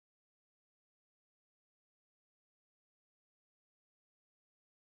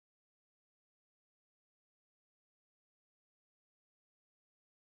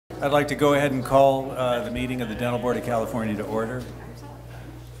I'd like to go ahead and call the meeting of the Dental Board of California to order.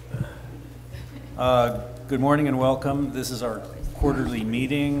 Good morning and welcome. This is our quarterly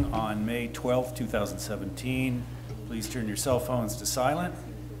meeting on May 12th, 2017. Please turn your cell phones to silent.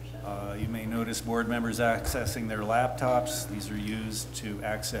 You may notice board members accessing their laptops. These are used to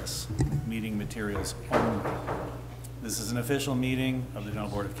access meeting materials only. This is an official meeting of the Dental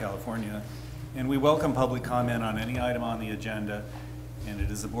Board of California, and we welcome public comment on any item on the agenda, and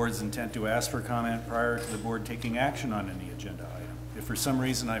it is the board's intent to ask for comment prior to the board taking action on any agenda item. If for some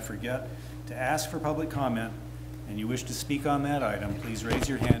reason I forget to ask for public comment and you wish to speak on that item, please raise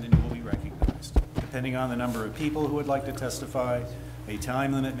your hand and you will be recognized. Depending on the number of people who would like to testify, a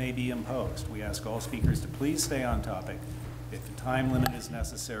time limit may be imposed. We ask all speakers to please stay on topic. If a time limit is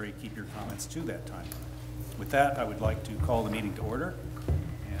necessary, keep your comments to that time limit. With that, I would like to call the meeting to order,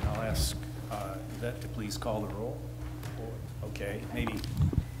 and I'll ask Yvette to please call the roll. Okay, maybe.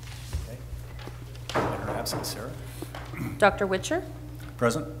 Okay. In her absence, Sarah. Dr. Witcher.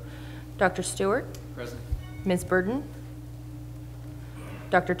 Present. Dr. Stewart. Present. Ms. Burden.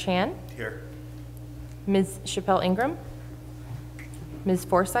 Dr. Chan. Here. Ms. Chappelle Ingram. Ms.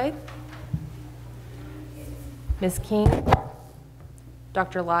 Forsythe. Ms. King.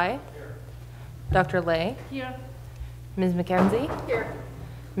 Dr. Lai. Here. Dr. Lay. Here. Ms. McKenzie. Here.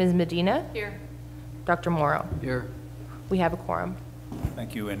 Ms. Medina. Here. Dr. Morrow. Here. We have a quorum.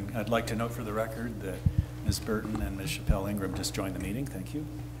 Thank you, and I'd like to note for the record that Ms. Burton and Ms. Chappelle Ingram just joined the meeting. Thank you.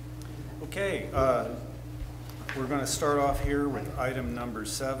 Okay, we're going to start off here with item number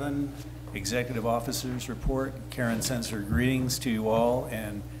 7, Executive Officers Report. Karen sends her greetings to you all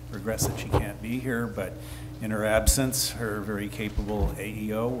and regrets that she can't be here, but in her absence, her very capable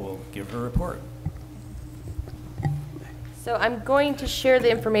AEO will give her report. So I'm going to share the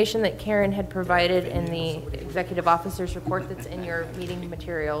information that Karen had provided in the Executive Officers Report that's in your meeting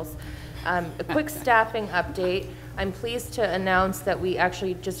materials. A quick staffing update. I'm pleased to announce that we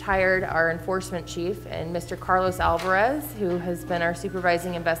actually just hired our enforcement chief, and Mr. Carlos Alvarez, who has been our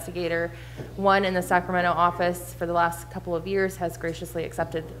supervising investigator, one in the Sacramento office for the last couple of years, has graciously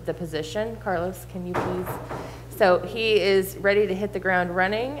accepted the position. Carlos, can you please? So he is ready to hit the ground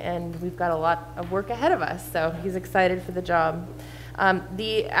running, and we've got a lot of work ahead of us, so he's excited for the job.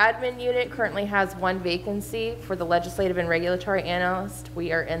 The admin unit currently has 1 vacancy for the legislative and regulatory analyst.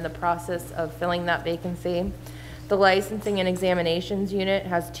 We are in the process of filling that vacancy. The licensing and examinations unit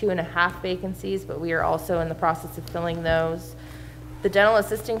has 2.5 vacancies, but we are also in the process of filling those. The dental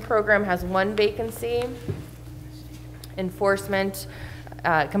assisting program has 1 vacancy. Enforcement,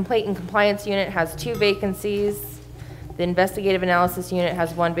 complaint and compliance unit has 2 vacancies. The investigative analysis unit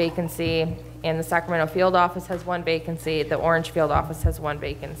has 1 vacancy, and the Sacramento field office has 1 vacancy. The Orange field office has 1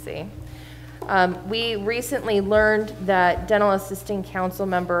 vacancy. We recently learned that dental assisting council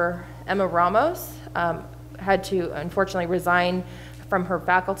member Emma Ramos had to unfortunately resign from her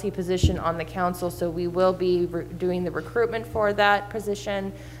faculty position on the council, so we will be doing the recruitment for that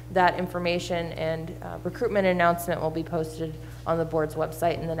position. That information and recruitment announcement will be posted on the board's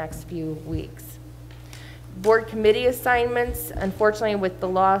website in the next few weeks. Board committee assignments, unfortunately with the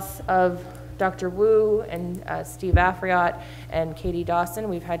loss of Dr. Wu and Steve Afriot and Katie Dawson,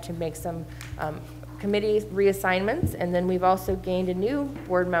 we've had to make some committee reassignments, and then we've also gained a new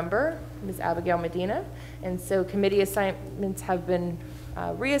board member, Ms. Abigail Medina, and so committee assignments have been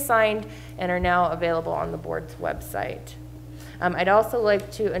reassigned and are now available on the board's website. I'd also like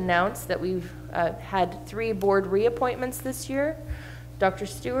to announce that we've had 3 board reappointments this year. Dr.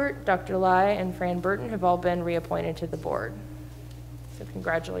 Stewart, Dr. Lai, and Fran Burton have all been reappointed to the board. So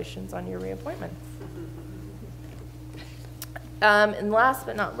congratulations on your reappointments. And last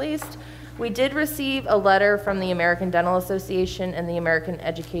but not least, we did receive a letter from the American Dental Association and the American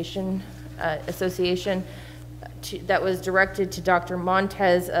Education Association that was directed to Dr.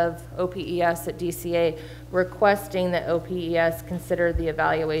 Montez of OPES at DCA, requesting that OPES consider the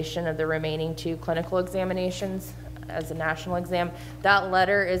evaluation of the remaining 2 clinical examinations as a national exam. That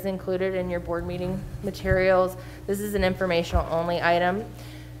letter is included in your board meeting materials. This is an informational only item.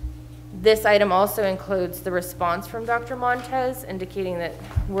 This item also includes the response from Dr. Montez indicating that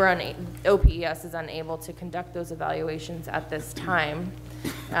OPES is unable to conduct those evaluations at this time.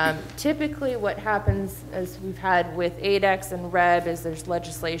 Typically what happens, as we've had with ADEX and REB, is there's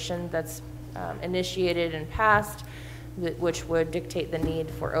legislation that's initiated and passed which would dictate the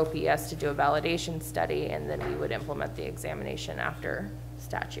need for OPES to do a validation study, and then we would implement the examination after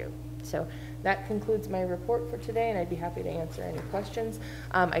statute. So that concludes my report for today, and I'd be happy to answer any questions.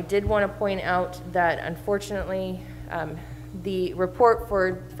 I did want to point out that unfortunately the report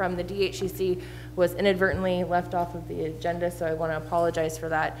from the DHCC was inadvertently left off of the agenda, so I want to apologize for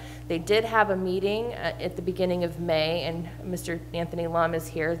that. They did have a meeting at the beginning of May, and Mr. Anthony Lum is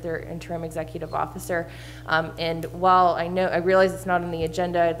here, their interim executive officer. And while I realize it's not on the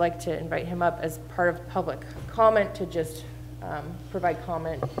agenda, I'd like to invite him up as part of public comment to just provide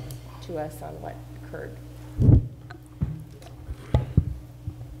comment to us on what occurred.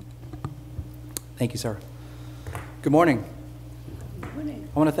 Thank you, Sarah. Good morning. Good morning.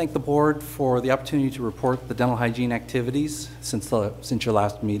 I want to thank the board for the opportunity to report the dental hygiene activities since your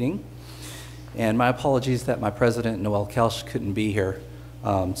last meeting. And my apologies that my president, Noel Kelsch, couldn't be here,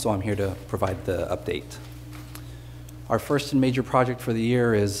 so I'm here to provide the update. Our first and major project for the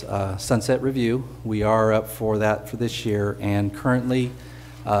year is Sunset Review. We are up for that for this year, and currently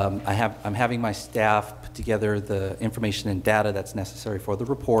I'm having my staff put together the information and data that's necessary for the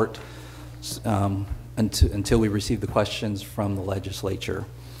report until we receive the questions from the legislature.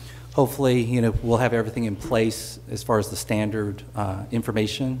 Hopefully, we'll have everything in place as far as the standard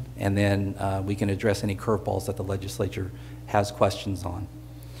information, and then we can address any curveballs that the legislature has questions on.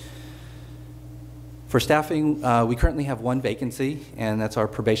 For staffing, we currently have one vacancy, and that's our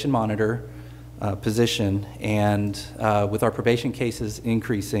probation monitor position. And with our probation cases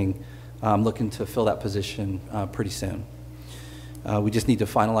increasing, I'm looking to fill that position pretty soon. We just need to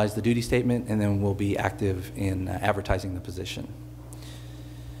finalize the duty statement, and then we'll be active in advertising the position.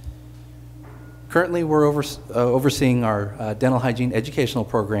 Currently, we're overseeing our dental hygiene educational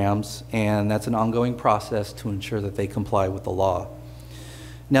programs, and that's an ongoing process to ensure that they comply with the law.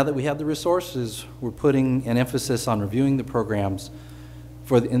 Now that we have the resources, we're putting an emphasis on reviewing the programs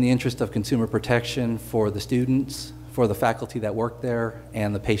in the interest of consumer protection for the students, for the faculty that work there,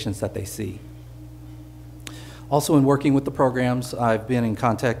 and the patients that they see. Also, in working with the programs, I've been in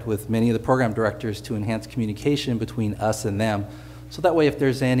contact with many of the program directors to enhance communication between us and them, so that way if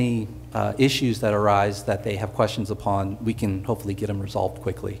there's any issues that arise that they have questions upon, we can hopefully get them resolved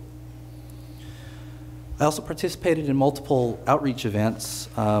quickly. I also participated in multiple outreach events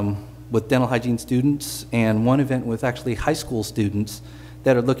with dental hygiene students, and one event with actually high school students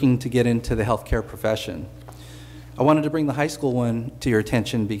that are looking to get into the healthcare profession. I wanted to bring the high school one to your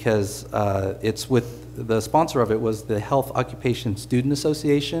attention because it's with the sponsor of it was the Health Occupation Student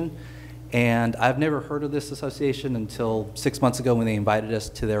Association, and I've never heard of this association until 6 months ago when they invited us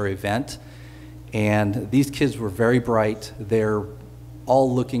to their event. And these kids were very bright. They're all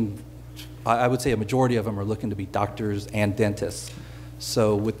looking, I would say a majority of them are looking to be doctors and dentists.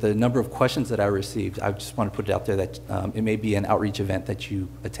 So with the number of questions that I received, I just want to put it out there that it may be an outreach event that you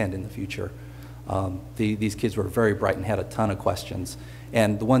attend in the future. These kids were very bright and had a ton of questions.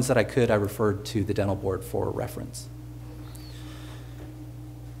 And the ones that I could, I referred to the dental board for reference.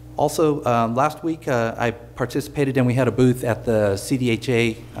 Also, last week I participated and we had a booth at the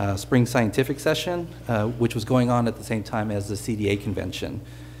CDHA Spring Scientific Session, which was going on at the same time as the CDA convention.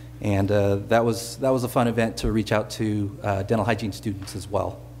 And that was a fun event to reach out to dental hygiene students as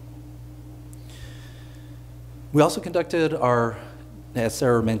well. We also conducted as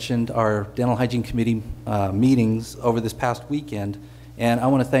Sarah mentioned, our dental hygiene committee meetings over this past weekend. And I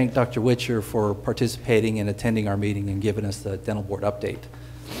want to thank Dr. Witcher for participating and attending our meeting and giving us the dental board update.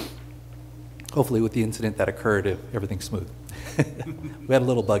 Hopefully with the incident that occurred, everything's smooth. We had a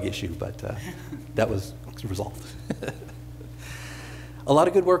little bug issue, but that was resolved. A lot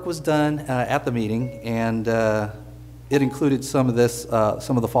of good work was done at the meeting, and it included some of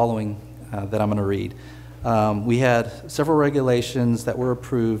the following that I'm going to read. We had several regulations that were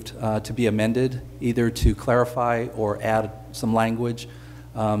approved to be amended, either to clarify or add some language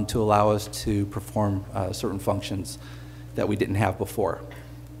to allow us to perform certain functions that we didn't have before.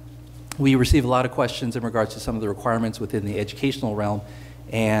 We received a lot of questions in regards to some of the requirements within the educational realm,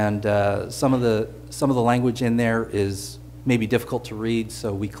 and some of the language in there is maybe difficult to read,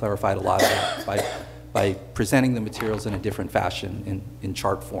 so we clarified a lot of that by presenting the materials in a different fashion in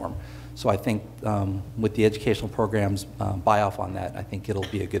chart form. So I think with the educational programs buy off on that, I think it'll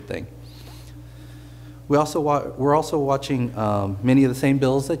be a good thing. We're also watching many of the same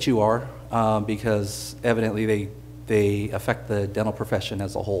bills that you are because evidently they affect the dental profession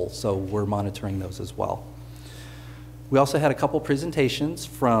as a whole, so we're monitoring those as well. We also had a couple presentations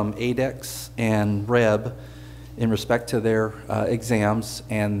from ADEX and REB in respect to their exams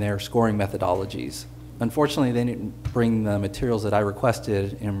and their scoring methodologies. Unfortunately, they didn't bring the materials that I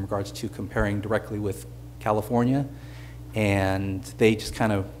requested in regards to comparing directly with California, and they just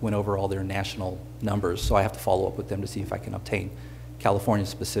kind of went over all their national numbers, so I have to follow up with them to see if I can obtain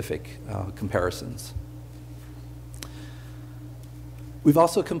California-specific comparisons. We've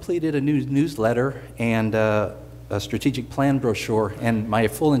also completed a new newsletter, and a strategic plan brochure, and my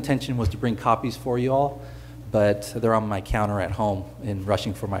full intention was to bring copies for you all, but they're on my counter at home in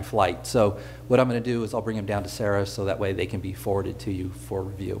rushing for my flight. So what I'm going to do is I'll bring them down to Sarah so that way they can be forwarded to you for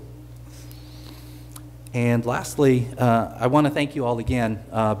review. And lastly, I want to thank you all again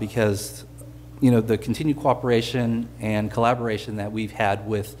because the continued cooperation and collaboration that we've had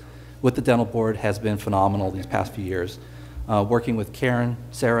with the dental board has been phenomenal these past few years. Working with Karen,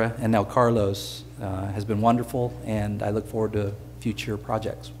 Sarah, and now Carlos has been wonderful, and I look forward to future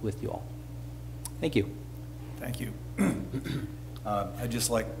projects with you all. Thank you. Thank you. I'd just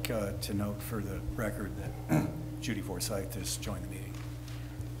like to note for the record that Judy Forsyth has joined the meeting.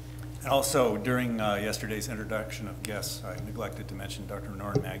 And also, during yesterday's introduction of guests, I neglected to mention Dr.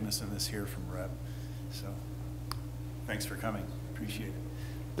 Norm Magnuson is here from REP. So thanks for coming. Appreciate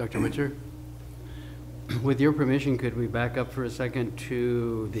it. Dr. Witcher, with your permission, could we back up for a second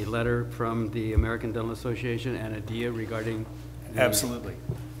to the letter from the American Dental Association and ADIA regarding the, absolutely,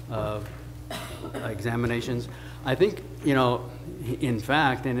 examinations? I think, in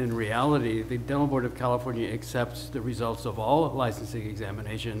fact and in reality, the Dental Board of California accepts the results of all licensing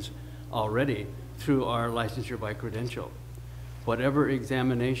examinations already through our licensure by credential. Whatever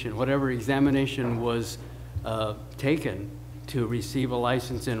examination was taken to receive a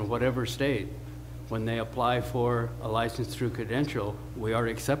license in whatever state, when they apply for a license through credential, we are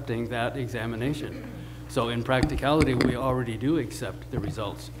accepting that examination. So in practicality, we already do accept the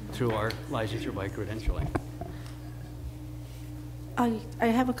results through our licensure by credentialing. I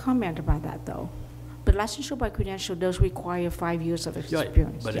have a comment about that, though. But licensure by credential does require 5 years of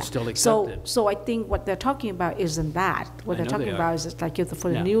experience. But it's still accepted. So I think what they're talking about isn't that. What they're talking about is it's like for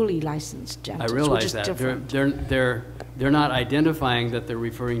the newly licensed dentists, I realize which is that. different. They're not identifying that they're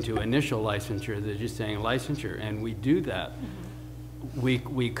referring to initial licensure. They're just saying licensure, and we do that.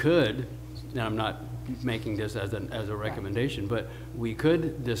 Mm-hmm. We could, and I'm not making this as a recommendation, but we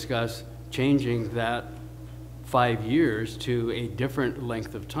could discuss changing that 5 years to a different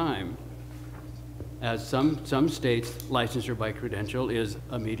length of time. As some states, licensure by credential is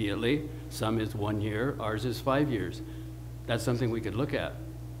immediately, some is 1 year, ours is 5 years. That's something we could look at.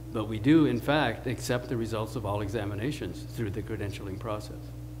 But we do, in fact, accept the results of all examinations through the credentialing process.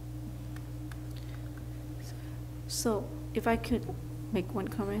 So if I could make one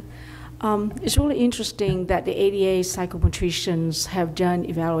comment. It's really interesting that the ADA psychometricians have done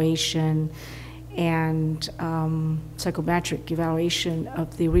evaluation and psychometric evaluation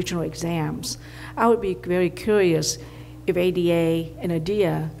of the original exams. I would be very curious if ADA and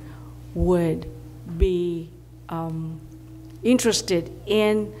ADIA would be interested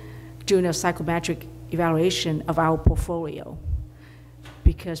in doing a psychometric evaluation of our portfolio,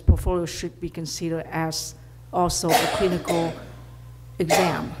 because portfolio should be considered as also a clinical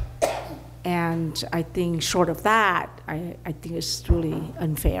exam. And I think short of that, I think it's really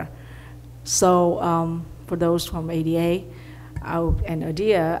unfair. So for those from ADA and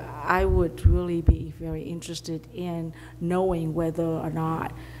ADIA, I would really be very interested in knowing whether or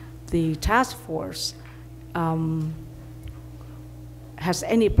not the task force has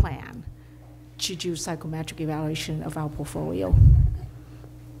any plan to do psychometric evaluation of our portfolio.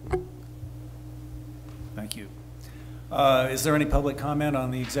 thank you. Is there any public comment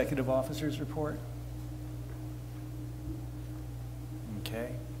on the executive officer's report?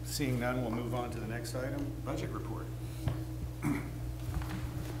 Okay. Seeing none, we'll move on to the next item, budget report.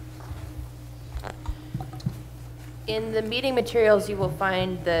 In the meeting materials, you will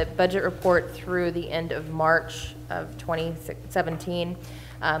find the budget report through the end of March of 2017.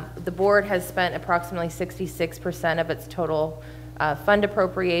 The board has spent approximately 66% of its total fund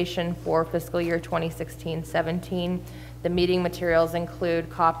appropriation for fiscal year 2016-17. The meeting materials include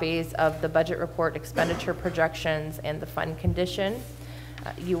copies of the budget report, expenditure projections, and the fund condition.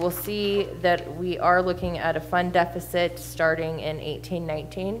 You will see that we are looking at a fund deficit starting in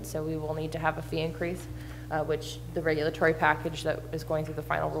 18-19, so we will need to have a fee increase, which the regulatory package that is going through the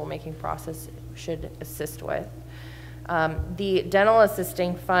final rulemaking process should assist with. The dental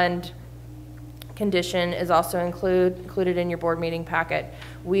assisting fund condition is also included in your board meeting packet.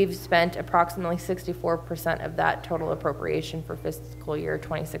 We've spent approximately 64% of that total appropriation for fiscal year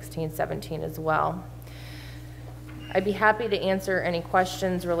 2016-17 as well. I'd be happy to answer any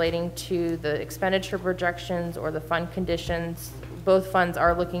questions relating to the expenditure projections or the fund conditions. Both funds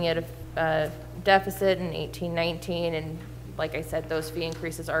are looking at a deficit in 18-19, and like I said, those fee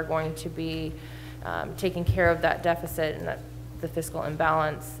increases are going to be taking care of that deficit and the fiscal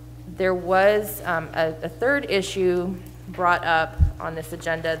imbalance. There was a third issue brought up on this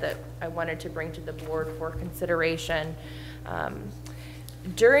agenda that I wanted to bring to the board for consideration.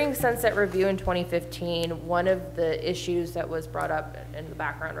 During Sunset Review in 2015, one of the issues that was brought up in the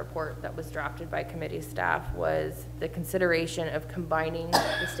background report that was drafted by committee staff was the consideration of combining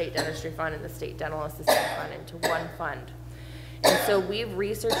the State Dentistry Fund and the State Dental Assistant Fund into one fund. And so we've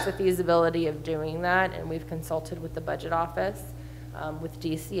researched the feasibility of doing that, and we've consulted with the budget office, with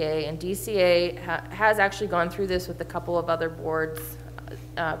DCA, and DCA has actually gone through this with a couple of other boards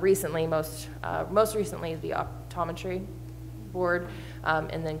recently, most recently the optometry board,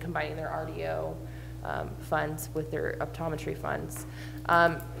 and then combining their RDO funds with their optometry funds.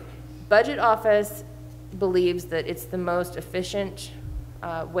 Budget office believes that it's the most efficient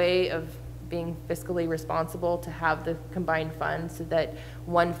way of being fiscally responsible to have the combined funds so that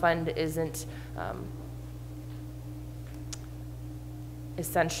one fund isn't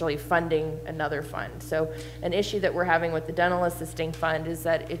essentially funding another fund. So an issue that we're having with the dental assisting fund is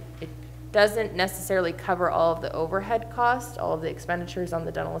that it doesn't necessarily cover all of the overhead costs. All of the expenditures on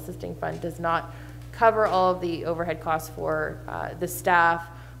the dental assisting fund does not cover all of the overhead costs for the staff,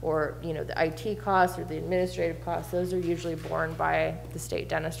 or the IT costs or the administrative costs. Those are usually borne by the State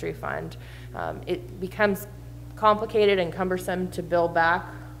Dentistry Fund. It becomes complicated and cumbersome to bill back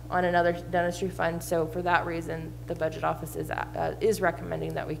on another dentistry fund, so for that reason, the budget office is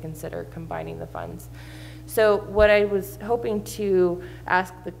recommending that we consider combining the funds. So what I was hoping to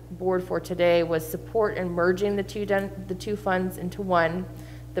ask the board for today was support in merging the two funds into one.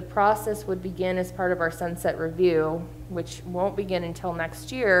 The process would begin as part of our sunset review, which won't begin until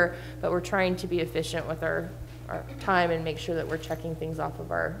next year, but we're trying to be efficient with our time and make sure that we're checking things off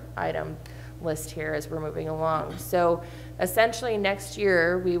of our item list here as we're moving along. So essentially next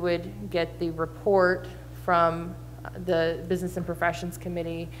year we would get the report from the Business and Professions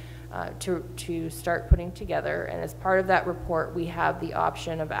Committee to start putting together, and as part of that report we have the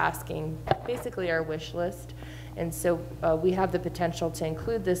option of asking basically our wish list, and so we have the potential to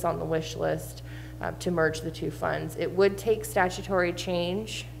include this on the wish list to merge the two funds. It would take statutory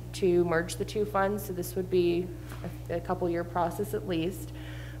change to merge the two funds, so this would be a couple-year process at least,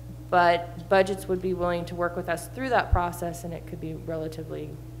 but budgets would be willing to work with us through that process, and it could be relatively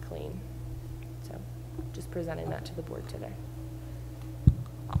clean. So just presenting that to the board today.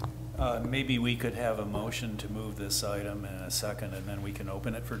 Maybe we could have a motion to move this item in a second, and then we can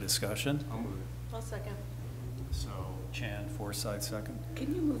open it for discussion. I'll move it. I'll second. So Chan, Forsythe, second.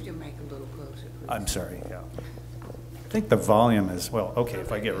 Can you move your mic a little closer, please? I'm sorry, yeah. I think the volume is, well, okay,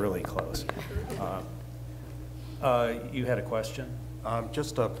 if I get really close. You had a question?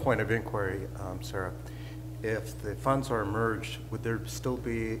 Just a point of inquiry, Sarah. If the funds are merged, would there still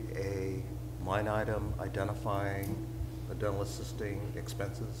be a line item identifying the dental assisting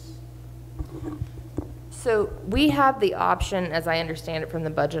expenses? So we have the option, as I understand it from the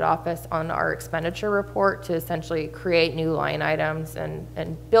budget office, on our expenditure report to essentially create new line items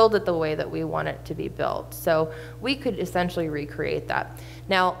and build it the way that we want it to be built. So we could essentially recreate that.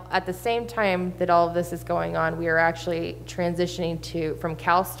 Now, at the same time that all of this is going on, we are actually transitioning from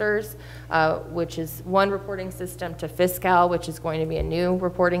CalSTRS, which is one reporting system, to Fiscal, which is going to be a new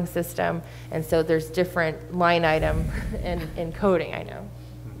reporting system. And so there's different line item and coding, I know.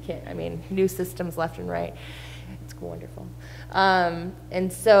 I mean, new systems left and right. It's wonderful.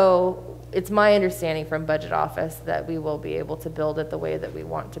 And so it's my understanding from budget office that we will be able to build it the way that we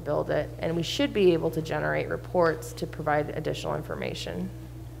want to build it. And we should be able to generate reports to provide additional information.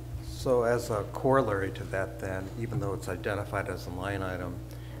 So as a corollary to that then, even though it's identified as a line item,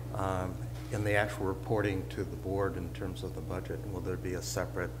 in the actual reporting to the board in terms of the budget, will there be a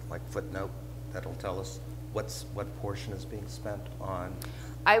separate footnote that'll tell us what portion is being spent on?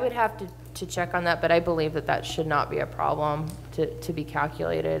 I would have to check on that, but I believe that should not be a problem to be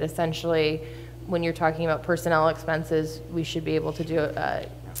calculated. Essentially, when you're talking about personnel expenses, we should be able to do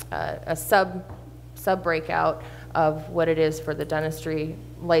a sub breakout of what it is for the dentistry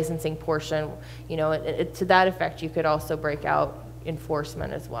licensing portion. You know, to that effect, you could also break out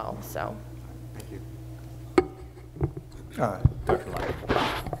enforcement as well. So. Thank you. Dr.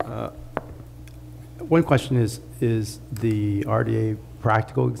 Lyon. One question is the RDA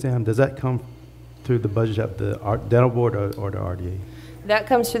practical exam, does that come through the budget of the dental board or the RDA? That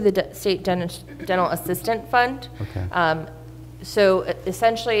comes through the State Dental Assistant Fund. Okay. So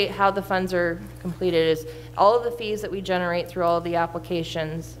essentially how the funds are completed is all of the fees that we generate through all of the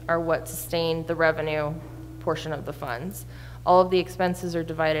applications are what sustain the revenue portion of the funds. All of the expenses are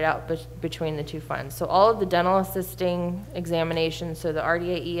divided out between the two funds. So all of the dental assisting examinations, so the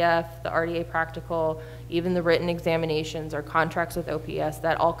RDA EF, the RDA practical, even the written examinations or contracts with OPS,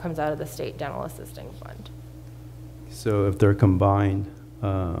 that all comes out of the State Dental Assisting Fund. So if they're combined,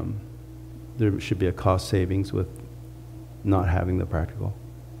 there should be a cost savings with not having the practical?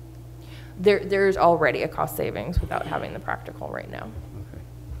 There's already a cost savings without having the practical right now. Okay,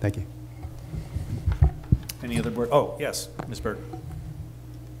 thank you. Any other board? Oh, yes, Ms. Burton.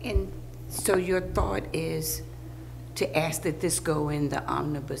 And so your thought is to ask that this go in the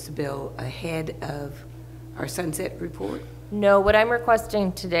omnibus bill ahead of our sunset report? No, what I'm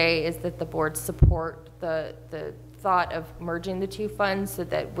requesting today is that the board support the thought of merging the two funds so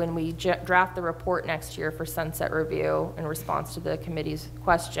that when we draft the report next year for sunset review in response to the committee's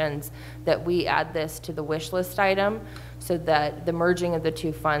questions, that we add this to the wish list item so that the merging of the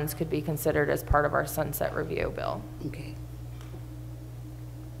two funds could be considered as part of our sunset review bill. Okay.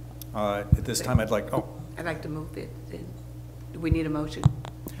 At this time, I'd like to move it then. Do we need a motion?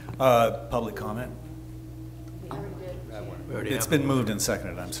 public comment. We already It's have been a- moved and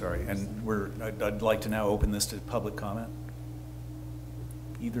seconded, I'm sorry, and I'd like to now open this to public comment.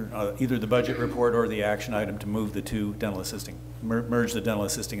 Either the budget report or the action item to move the two dental assisting, merge the dental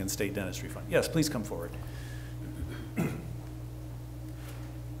assisting and state dentistry fund. Yes, please come forward.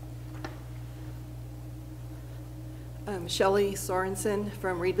 Shelley Sorensen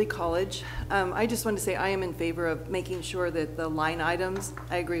from Reedley College. I just want to say I am in favor of making sure that the line items,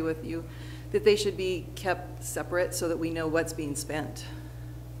 I agree with you, that they should be kept separate so that we know what's being spent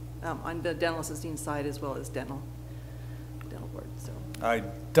on the dental assisting side as well as dental board. So I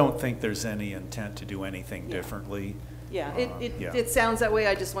don't think there's any intent to do anything differently. yeah, Yeah. it sounds that way.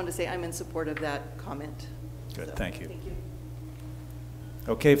 I just want to say I'm in support of that comment. Good, So, thank you. Thank you.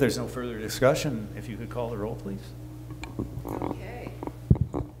 Okay, if there's no further discussion, if you could call the roll, please. Okay.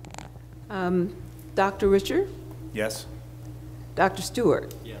 Dr. Richard, Yes? Dr.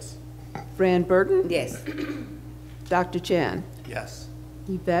 Stewart, Yes. Fran Burton, Yes. Dr. Chan, Yes.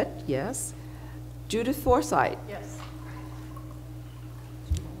 Yvette, yes, Judith Forsythe, Yes.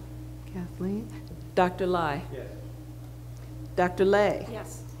 Kathleen, Dr. Lai, Dr. Lay,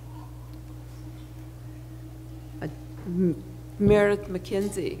 Yes. Meredith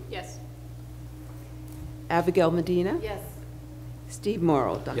McKenzie, Yes. Abigail Medina, Yes. Steve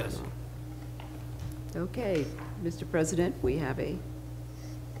Morrow, Dr. Yes. Morrow. Okay, Mr. President, we have a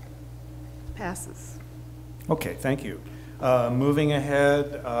passes. Okay, thank you. Moving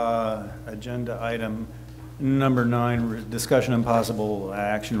ahead, agenda item number 9, discussion and possible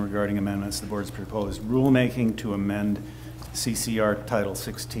action regarding amendments to the board's proposed rulemaking to amend CCR Title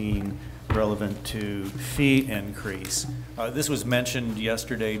 16 relevant to fee increase. This was mentioned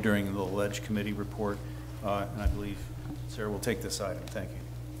yesterday during the Ledge Committee report, and I believe Sarah will take this item. Thank you.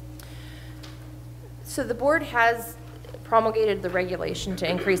 So the board has promulgated the regulation to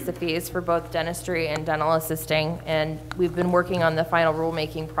increase the fees for both dentistry and dental assisting, and we've been working on the final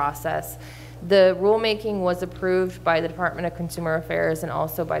rulemaking process. The rulemaking was approved by the Department of Consumer Affairs and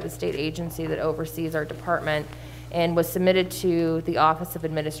also by the state agency that oversees our department, and was submitted to the Office of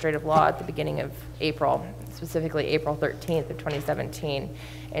Administrative Law at the beginning of April, specifically April 13th of 2017.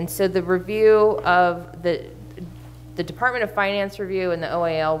 And so the review of the Department of Finance review and the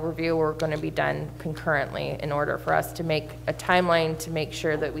OAL review were going to be done concurrently in order for us to make a timeline to make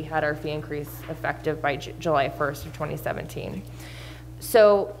sure that we had our fee increase effective by July 1st of 2017.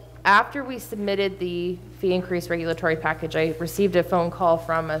 So after we submitted the fee increase regulatory package, I received a phone call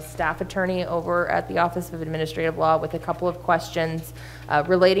from a staff attorney over at the Office of Administrative Law with a couple of questions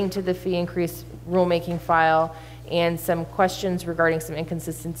relating to the fee increase rulemaking file and some questions regarding some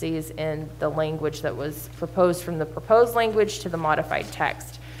inconsistencies in the language that was proposed from the proposed language to the modified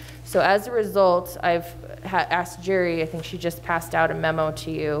text. So as a result, I've asked Jerry, I think she just passed out a memo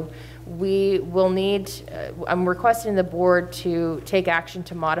to you. We will need, I'm requesting the board to take action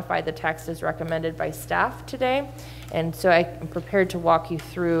to modify the text as recommended by staff today. And so I'm prepared to walk you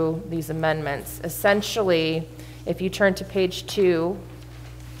through these amendments. Essentially, if you turn to page 2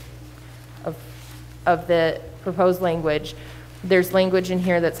 of the proposed language, there's language in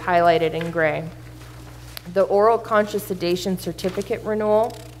here that's highlighted in gray. The oral conscious sedation certificate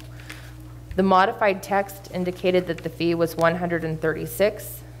renewal, the modified text indicated that the fee was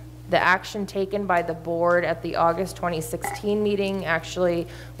 $136. The action taken by the board at the August 2016 meeting actually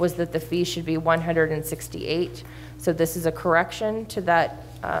was that the fee should be $168. So this is a correction to that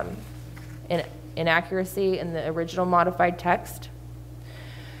inaccuracy in the original modified text.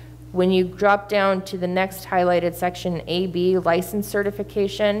 When you drop down to the next highlighted section, AB, license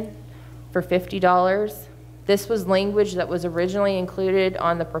certification for $50, this was language that was originally included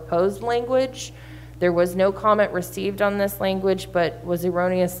on the proposed language. There was no comment received on this language, but was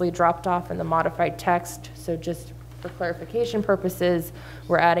erroneously dropped off in the modified text. So just for clarification purposes,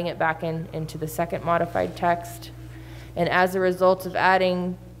 we're adding it back into the second modified text. And as a result of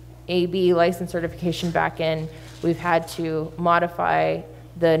adding AB license certification back in, we've had to modify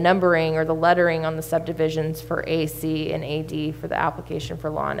the numbering or the lettering on the subdivisions for A, C, and AD for the application for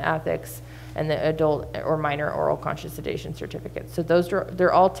law and ethics, and the adult or minor oral conscious sedation certificates. So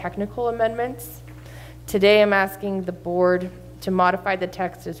they're all technical amendments. Today, I'm asking the board to modify the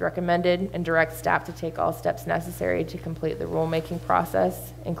text as recommended and direct staff to take all steps necessary to complete the rulemaking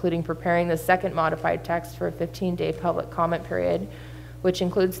process, including preparing the second modified text for a 15-day public comment period, which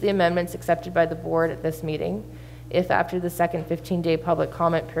includes the amendments accepted by the board at this meeting. If after the second 15-day public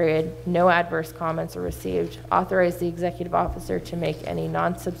comment period, no adverse comments are received, authorize the executive officer to make any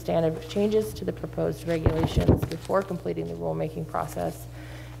non-substantive changes to the proposed regulations before completing the rulemaking process,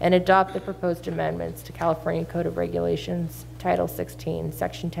 and adopt the proposed amendments to California Code of Regulations, Title 16,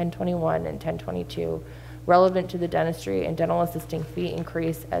 Section 1021 and 1022, relevant to the dentistry and dental assisting fee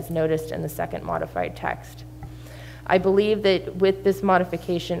increase as noticed in the second modified text. I believe that with this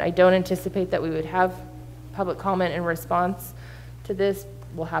modification, I don't anticipate that we would have public comment in response to this.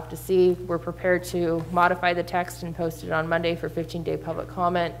 We'll have to see. We're prepared to modify the text and post it on Monday for 15-day public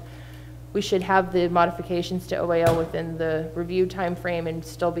comment. We should have the modifications to OAL within the review time frame and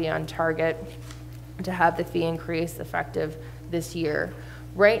still be on target to have the fee increase effective this year.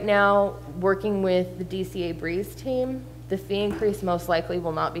 Right now, working with the DCA Breeze team, the fee increase most likely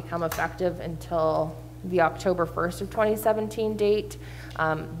will not become effective until the October 1st of 2017 date.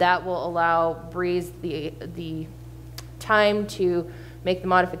 That will allow Breeze the time to make the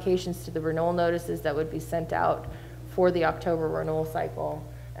modifications to the renewal notices that would be sent out for the October renewal cycle,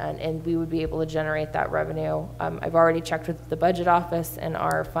 and we would be able to generate that revenue. I've already checked with the budget office, and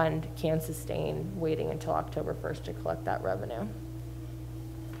our fund can sustain waiting until October 1st to collect that revenue.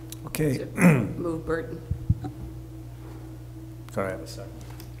 Okay. Move Burton. Could I have a second?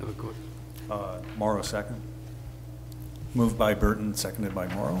 Have a quick- Morrow, second. Moved by Burton, seconded by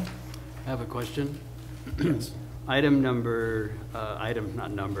Morrow. I have a question. Yes. Item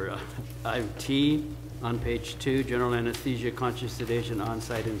T on page 2, general anesthesia, conscious sedation,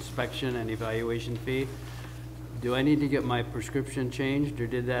 on-site inspection and evaluation fee. Do I need to get my prescription changed, or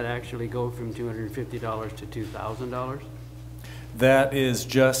did that actually go from $250 to $2,000? That is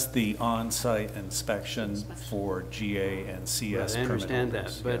just the on-site inspection for GA and CS Right, I permit understand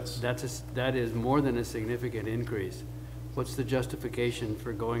holders, that, but yes. that is more than a significant increase. What's the justification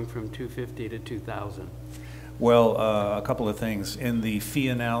for going from $250 to $2,000? Well, a couple of things. In the fee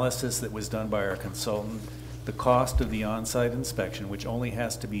analysis that was done by our consultant, the cost of the on-site inspection, which only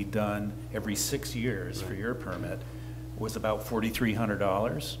has to be done every 6 years for your permit, was about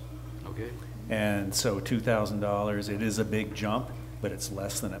 $4,300. Okay. And so $2,000, it is a big jump, but it's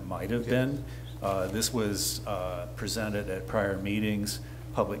less than it might have been. This was presented at prior meetings.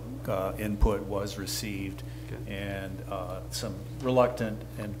 Public input was received, Okay. and some reluctant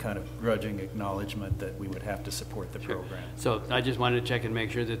and kind of grudging acknowledgement that we would have to support the Sure. program. So I just wanted to check and make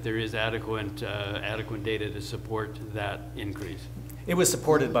sure that there is adequate data to support that increase. It was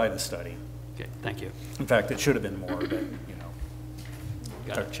supported by the study. Okay, thank you. In fact, it should have been more, but, you know,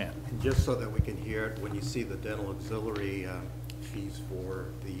 Got Dr. it. Chan. And just so that we can hear it, when you see the dental auxiliary fees for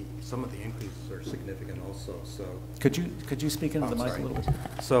some of the increases are significant also, so. Could you speak into the mic a sorry. little bit?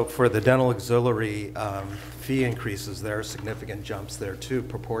 So for the dental auxiliary fee increases, there are significant jumps there too,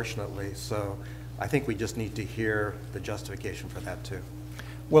 proportionately. So I think we just need to hear the justification for that too.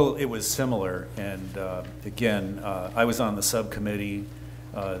 Well, it was similar, and again, I was on the subcommittee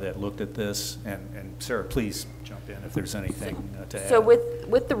that looked at this, and Sarah, please jump in if there's anything to add. So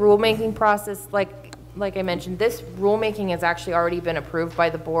with the rulemaking process, like I mentioned, this rulemaking has actually already been approved by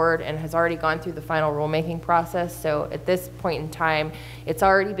the board and has already gone through the final rulemaking process. So at this point in time, it's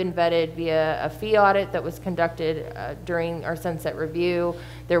already been vetted via a fee audit that was conducted during our sunset review.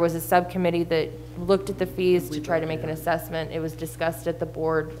 There was a subcommittee that looked at the fees to try to make an assessment. It was discussed at the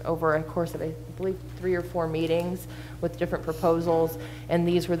board over a course of, I believe, 3 or 4 meetings with different proposals, and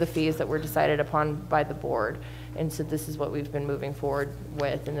these were the fees that were decided upon by the board. And so this is what we've been moving forward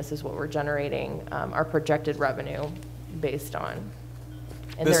with, and this is what we're generating our projected revenue based on.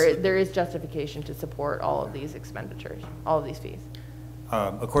 And there is justification to support all of these expenditures, all of these fees.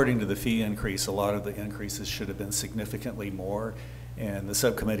 According to the fee increase, a lot of the increases should have been significantly more, and the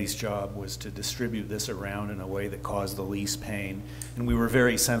subcommittee's job was to distribute this around in a way that caused the least pain. And we were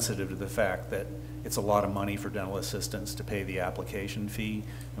very sensitive to the fact that it's a lot of money for dental assistants to pay the application fee,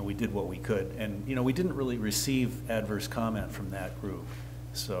 and we did what we could. And, you know, we didn't really receive adverse comment from that group,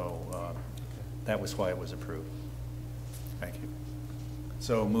 so that was why it was approved. Thank you.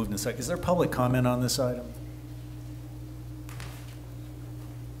 So moved and seconded. Is there public comment on this item?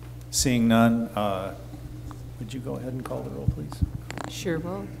 Seeing none, would you go ahead and call the roll, please? Sure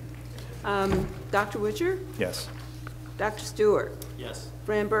will. Dr. Witcher, Yes. Dr. Stewart. Yes.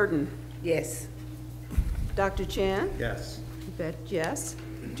 Fran Burton. Yes. Dr. Chan. Yes. Yvette, yes.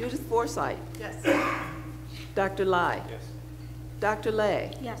 Judith Forsythe. Yes. Dr. Lai. Yes. Dr.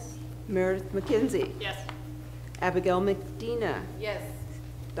 Lay. Yes. Meredith McKenzie. Yes. Abigail Medina. Yes.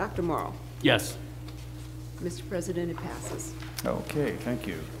 Dr. Morrow. Yes. Mr. President, it passes. Okay, thank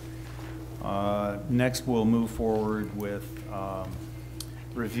you. Next, we'll move forward with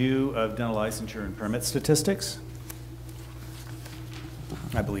review of dental licensure and permit statistics.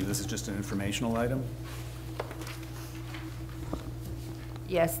 I believe this is just an informational item.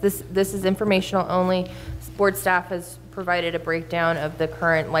 Yes, this is informational only. Board staff has provided a breakdown of the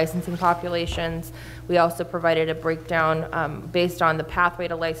current licensing populations. We also provided a breakdown based on the pathway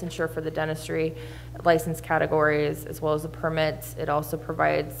to licensure for the dentistry license categories, as well as the permits. It also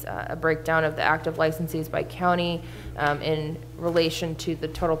provides a breakdown of the active licensees by county in relation to the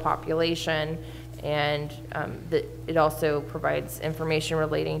total population. And it also provides information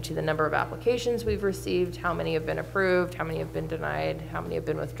relating to the number of applications we've received, how many have been approved, how many have been denied, how many have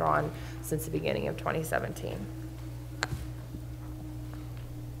been withdrawn since the beginning of 2017.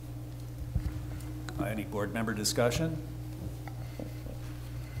 Any board member discussion?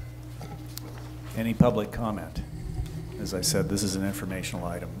 Any public comment? As I said, this is an informational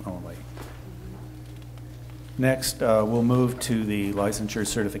item only. Next, we'll move to the licensure,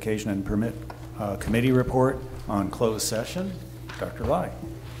 certification, and permit committee report on closed session. Dr. Lai.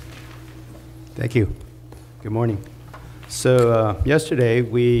 Thank you. Good morning. So yesterday,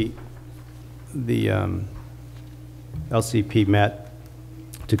 the LCP met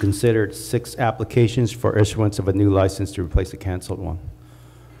to consider 6 applications for issuance of a new license to replace a canceled one.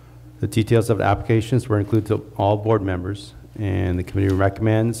 The details of the applications were included to all board members, and the committee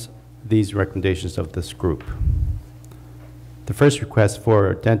recommends these recommendations of this group. The first request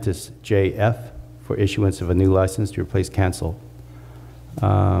for dentist JF for issuance of a new license to replace canceled.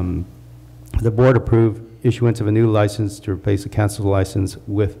 The board approved issuance of a new license to replace a canceled license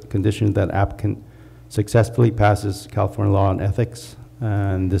with condition that applicant successfully passes California law and ethics,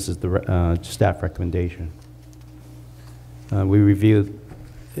 and this is the staff recommendation. We reviewed,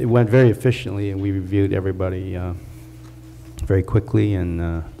 it went very efficiently, and we reviewed everybody very quickly,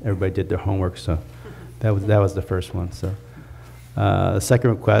 and everybody did their homework, so that was the first one. So the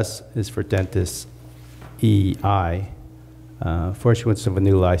second request is for dentist EI for issuance of a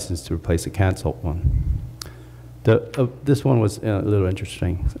new license to replace a canceled one. This one was a little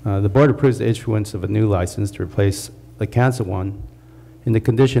interesting. The board approves the issuance of a new license to replace the canceled one in the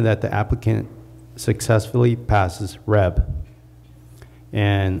condition that the applicant successfully passes REB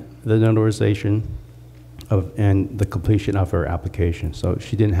and the notarization and the completion of her application. So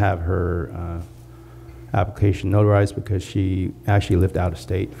she didn't have her application notarized because she actually lived out of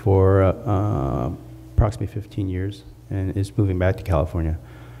state for approximately 15 years and is moving back to California.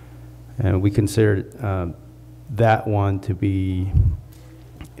 And we considered that one to be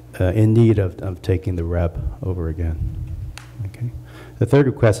in need of taking the REB over again. Okay. The third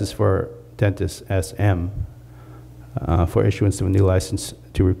request is for dentist SM for issuance of a new license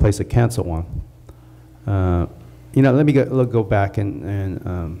to replace a canceled one. Let me go back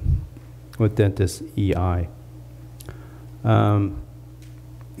and with dentist EI. The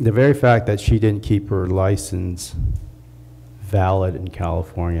very fact that she didn't keep her license valid in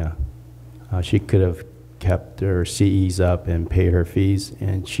California, she could have kept her CEs up and paid her fees,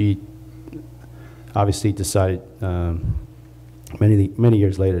 and she obviously decided many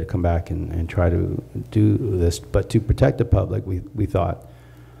years later to come back and try to do this. But to protect the public, we thought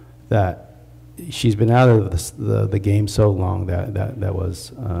that she's been out of the game so long that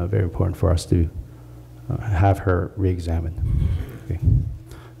was very important for us to have her re-examined.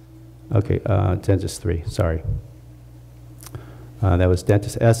 Okay, dentist 3, sorry. That was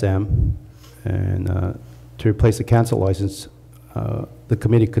dentist SM, and to replace the canceled license, the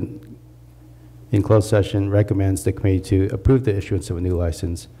committee in closed session recommends the committee to approve the issuance of a new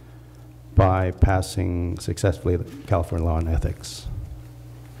license by passing successfully the California law and ethics.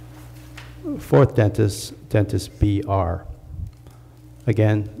 Fourth dentist, dentist BR.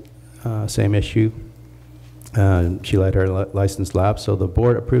 Again, same issue. She let her license lapse, so the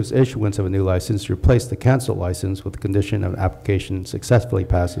board approves issuance of a new license to replace the canceled license with the condition of application successfully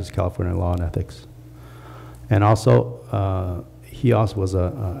passes California law and ethics. And also, he also was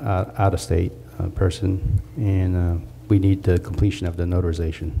a out-of-state person, and we need the completion of the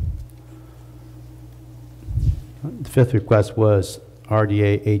notarization. The fifth request was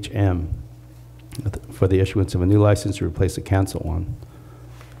RDA HM for the issuance of a new license to replace a canceled one.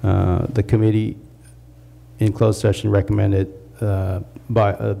 The committee in closed session recommended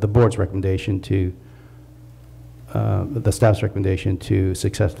by the board's recommendation to the staff's recommendation to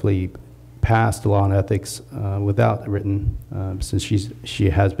successfully pass the law and ethics without written, since she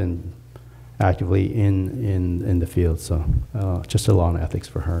has been actively in the field, so just a law and ethics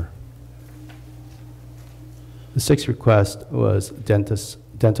for her. The sixth request was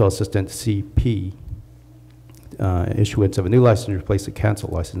dental assistant CP. Issuance of a new license to replace a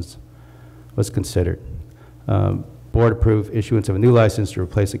canceled license was considered. Board approved issuance of a new license to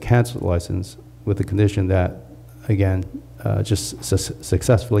replace a canceled license with the condition that, again, just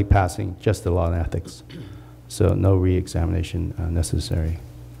successfully passing just the law and ethics. So no re-examination necessary.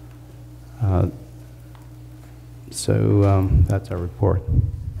 That's our report.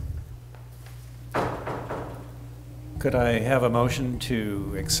 Could I have a motion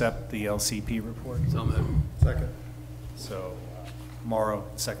to accept the LCP report? So moved. Second. So Morrow,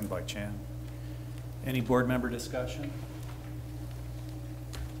 second by Chan. Any board member discussion?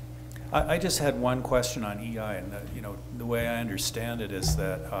 I just had one question on EI, and the way I understand it is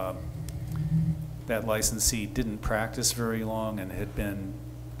that that licensee didn't practice very long and had been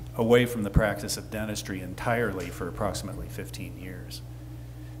away from the practice of dentistry entirely for approximately 15 years.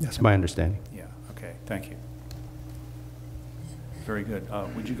 That's my understanding. Yeah, okay, thank you. Very good.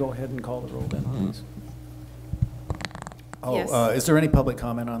 Would you go ahead and call the roll then, please? Oh, Yes. Is there any public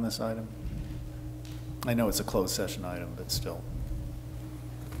comment on this item? I know it's a closed session item, but still.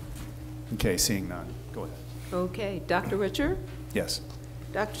 Okay, seeing none, go ahead. Okay, Dr. Richer, Yes.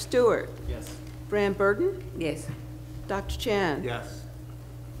 Dr. Stewart, Yes. Fran Burton, Yes. Dr. Chan. Yes.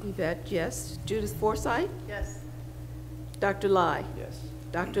 Yvette, yes. Judith Forsythe, Yes. Dr. Lai, Yes.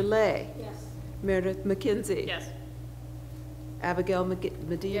 Dr. Lay, Yes. Meredith McKenzie. Yes. Abigail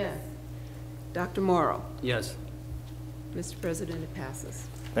Medina. Dr. Morrow. Yes. Mr. President, it passes.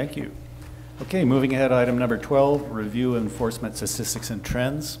 Thank you. Okay, moving ahead, item number 12, review enforcement statistics and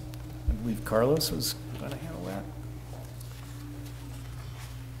trends. I believe Carlos was going to handle that.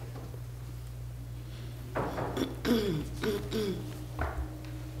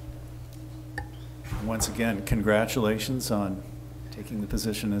 Once again, congratulations on taking the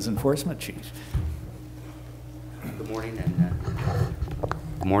position as enforcement chief. Good morning, and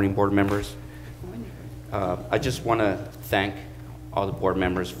good morning, board members. I just want to thank all the board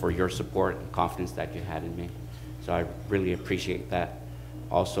members for your support and confidence that you had in me. So I really appreciate that.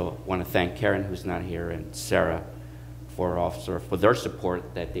 Also want to thank Karen, who's not here, and Sarah for their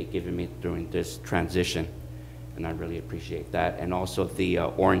support that they've given me during this transition. And I really appreciate that. And also the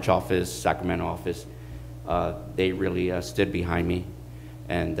Orange office, Sacramento office, they really stood behind me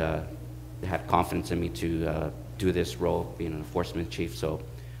and had confidence in me to do this role, being an enforcement chief. So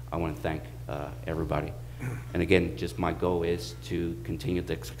I want to thank everybody. And again, just my goal is to continue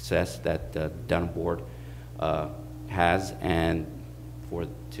the success that the Dental Board has, and for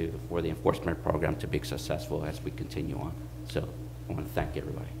the enforcement program to be successful as we continue on. So I want to thank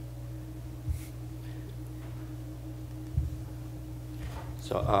everybody.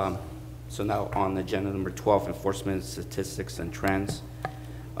 So now on agenda number 12, enforcement statistics and trends.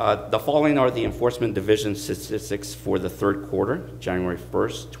 The following are the Enforcement Division statistics for the third quarter, January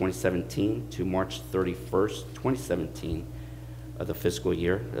 1st, 2017 to March 31st, 2017 of the fiscal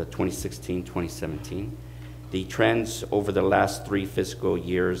year, 2016-2017. The trends over the last 3 fiscal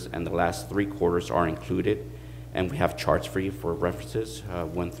years and the last 3 quarters are included, and we have charts for you for references,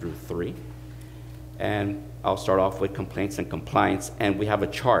 1 through 3. And I'll start off with complaints and compliance, and we have a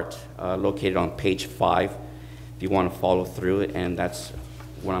chart located on page 5 if you want to follow through it, and that's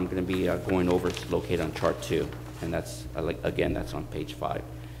what I'm going to be going over. Is located on chart 2, and that's again, that's on page 5.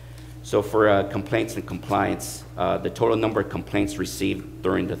 So for complaints and compliance, the total number of complaints received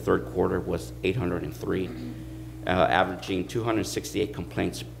during the third quarter was 803, averaging 268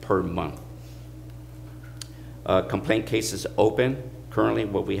 complaints per month. Complaint cases open, currently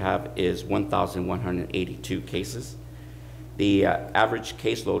what we have is 1,182 cases. The average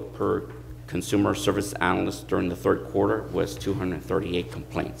caseload per consumer service analyst during the third quarter was 238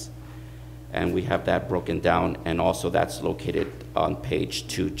 complaints. And we have that broken down, and also that's located on page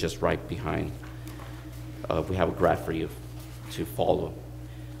 2, just right behind. We have a graph for you to follow.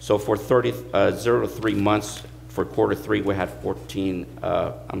 So for 0 to 3 months, for quarter 3, we had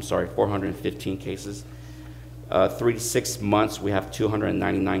 415 cases. 3 to 6 months, we have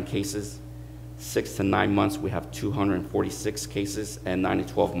 299 cases. 6 to 9 months, we have 246 cases, and 9 to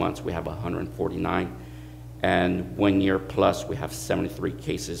 12 months, we have 149. And 1 year plus, we have 73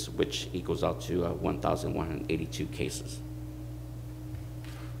 cases, which equals out to 1,182 cases.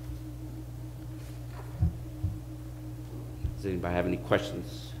 Does anybody have any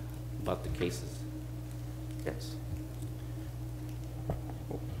questions about the cases? Yes.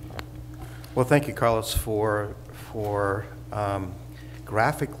 Well, thank you, Carlos, for for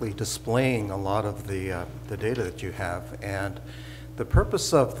graphically displaying a lot of the data that you have. And the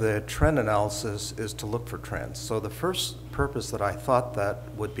purpose of the trend analysis is to look for trends. So the first purpose that I thought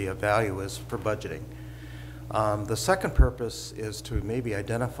that would be of value is for budgeting. The second purpose is to maybe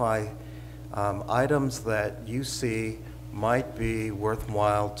identify items that you see might be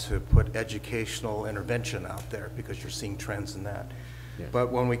worthwhile to put educational intervention out there because you're seeing trends in that. Yes.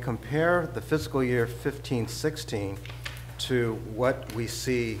 But when we compare the fiscal year 15-16 to what we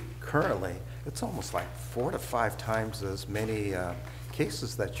see currently, it's almost like 4 to 5 times as many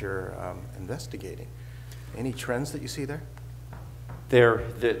cases that you're investigating. Any trends that you see there?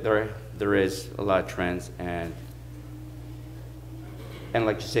 There is a lot of trends, and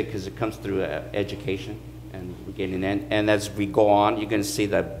like you said, because it comes through education, and we're getting in. And as we go on, you're going to see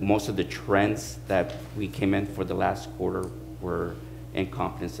that most of the trends that we came in for the last quarter were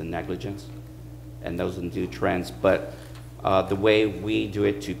incompetence and negligence, and those are new trends. But the way we do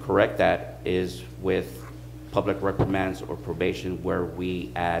it to correct that is with public reprimands or probation, where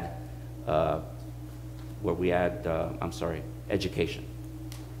we add, education.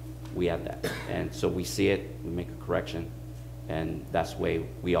 We add that, and so we see it, we make a correction, and that's the way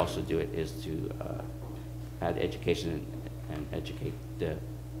we also do it, is to add education and educate the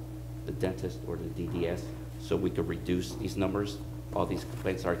dentist or the DDS, so we could reduce these numbers. All these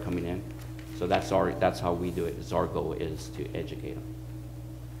complaints are coming in, so that's how we do it. Is our goal is to educate them.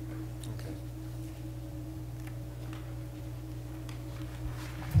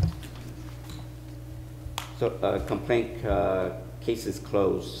 So complaint cases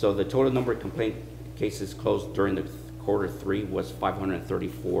closed. So the total number of complaint cases closed during the quarter 3 was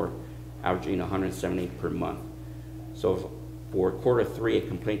 534, averaging 178 per month. So for quarter 3, a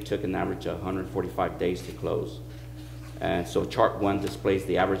complaint took an average of 145 days to close. And so chart 1 displays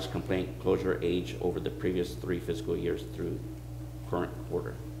the average complaint closure age over the previous 3 fiscal years through current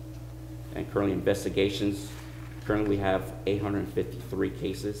quarter. And currently investigations, currently we have 853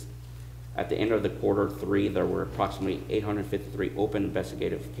 cases. At the end of the quarter 3, there were approximately 853 open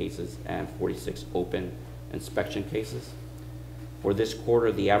investigative cases and 46 open inspection cases. For this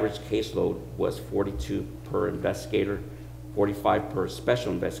quarter, the average caseload was 42 per investigator, 45 per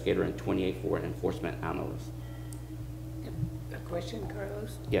special investigator, and 28 for an enforcement analyst. A question,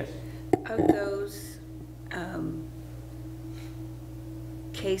 Carlos? Yes. Of those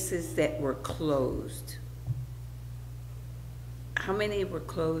cases that were closed, how many were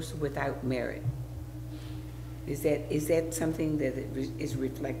closed without merit? Is that something that is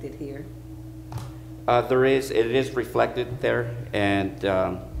reflected here? It is reflected there, and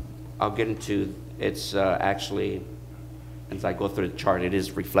I'll get into, it's actually, as I go through the chart, it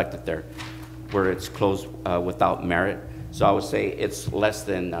is reflected there, where it's closed without merit. So I would say it's less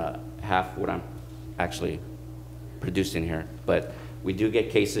than half what I'm actually producing here. But we do get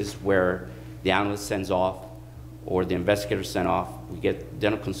cases where the analyst sends off, or the investigator sent off. We get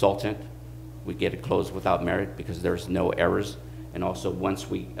dental consultant, we get it closed without merit because there's no errors. And also once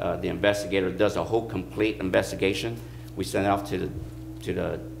the investigator does a whole complete investigation, we send it off to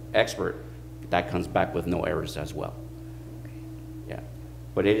the expert. That comes back with no errors as well. Okay. Yeah,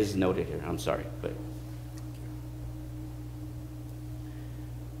 but it is noted here, I'm sorry. But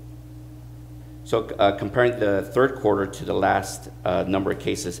so comparing the third quarter to the last number of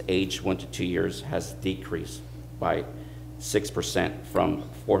cases aged 1 to 2 years has decreased by 6% from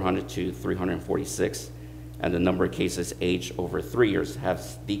 400 to 346, and the number of cases aged over 3 years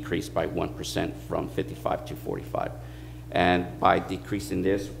has decreased by 1% from 55 to 45. And by decreasing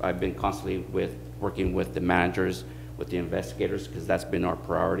this, I've been constantly working with the managers, with the investigators, because that's been our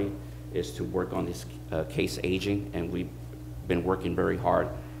priority, is to work on this case aging, and we've been working very hard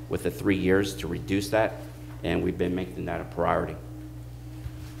with the 3 years to reduce that, and we've been making that a priority.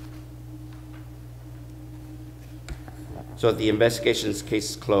 So the investigations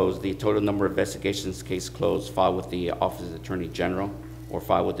case closed, the total number of investigations case closed filed with the Office of the Attorney General or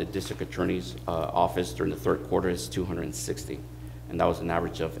filed with the District Attorney's Office during the third quarter is 260, and that was an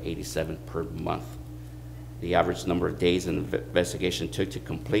average of 87 per month. The average number of days an investigation took to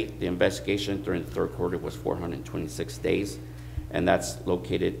complete the investigation during the third quarter was 426 days, and that's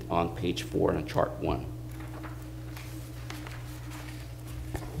located on page 4 on chart 1.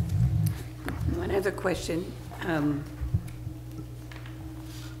 One other question.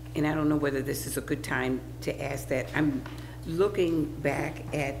 And I don't know whether this is a good time to ask that. I'm looking back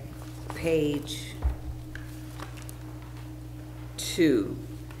at page 2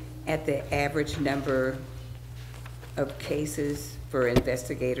 at the average number of cases for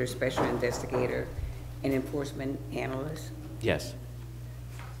investigator, special investigator, and enforcement analyst. Yes.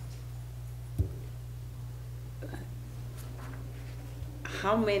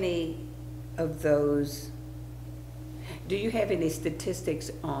 how many of those, do you have any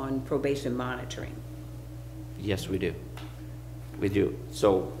statistics on probation monitoring? Yes, we do. We do.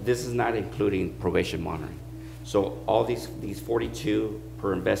 So this is not including probation monitoring. So all these 42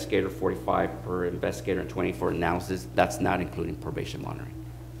 per investigator, 45 per investigator, and 20 for analysis, that's not including probation monitoring.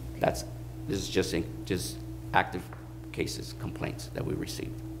 This is just active cases, complaints that we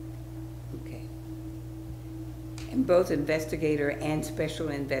received. Okay. And both investigator and special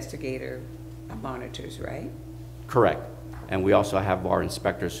investigator are monitors, right? Correct. And we also have our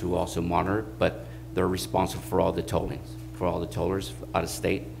inspectors who also monitor, but they're responsible for all the tollings, for all the tollers out of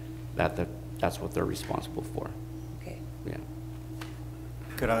state. That's what they're responsible for. Okay. Yeah.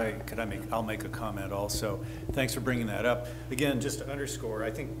 I'll make a comment also. Thanks for bringing that up. Again, just to underscore, I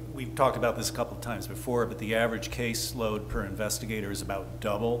think we've talked about this a couple of times before, but the average caseload per investigator is about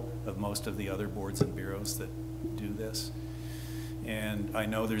double of most of the other boards and bureaus that do this. And I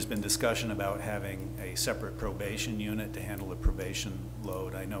know there's been discussion about having a separate probation unit to handle the probation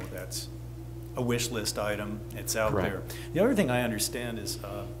load. I know that's a wish list item. It's out Correct. there. The other thing I understand is,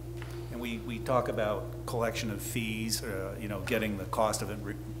 and we talk about collection of fees, you know, getting the cost of it,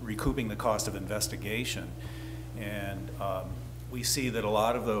 recouping the cost of investigation. And we see that a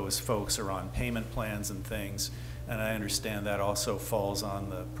lot of those folks are on payment plans and things, and I understand that also falls on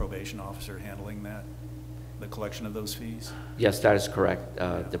the probation officer handling that, the collection of those fees? Yes, that is correct.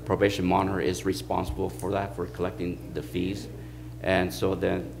 The probation monitor is responsible for that, for collecting the fees. And so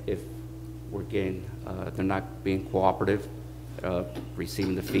then if we're getting, they're not being cooperative,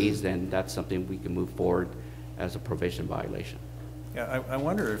 receiving the fees, then that's something we can move forward as a probation violation. Yeah, I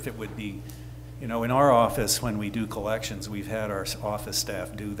wonder if it would be, you know, in our office, when we do collections, we've had our office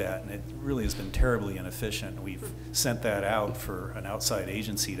staff do that, and it really has been terribly inefficient. We've sent that out for an outside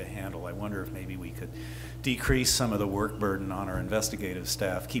agency to handle. I wonder if maybe we could decrease some of the work burden on our investigative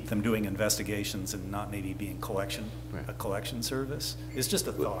staff, keep them doing investigations and not maybe being a collection service. It's just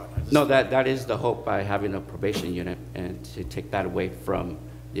a thought. No, that is the hope by having a probation unit, and to take that away from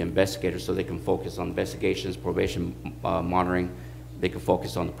the investigators so they can focus on investigations, probation monitoring. They can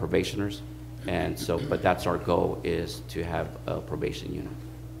focus on the probationers. And so, but that's our goal, is to have a probation unit.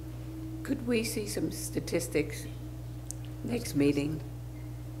 Could we see some statistics next meeting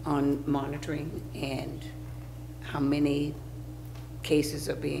on monitoring and how many cases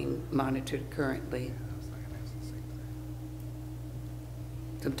are being monitored currently?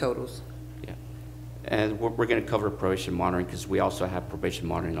 Some totals. Yeah. And we're going to cover probation monitoring because we also have probation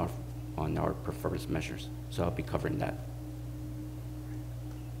monitoring on our performance measures. So I'll be covering that.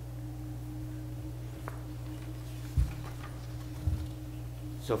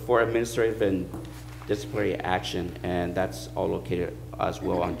 So for administrative and disciplinary action, and that's all located as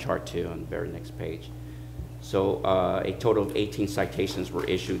well on chart 2 on the very next page. So a total of 18 citations were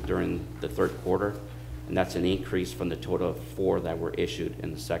issued during the third quarter, and that's an increase from the total of 4 that were issued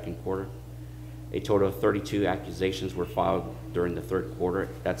in the second quarter. A total of 32 accusations were filed during the third quarter.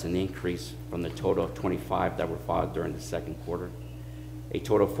 That's an increase from the total of 25 that were filed during the second quarter. A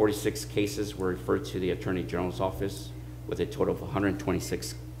total of 46 cases were referred to the Attorney General's office, with a total of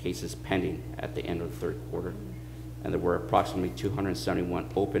 126 cases pending at the end of the third quarter. And there were approximately 271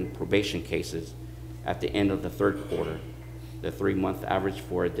 open probation cases at the end of the third quarter. The 3-month average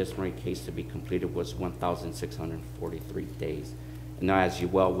for a disciplinary case to be completed was 1,643 days. And now, as you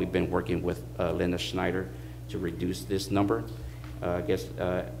well, we've been working with Linda Schneider to reduce this number. I guess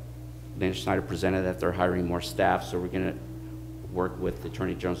Linda Schneider presented that they're hiring more staff, so we're going to work with the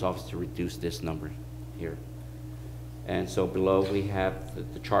Attorney General's office to reduce this number here. And so below we have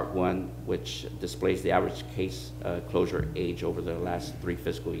the chart 1, which displays the average case closure age over the last 3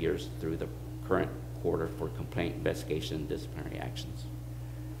 fiscal years through the current quarter for complaint, investigation, and disciplinary actions.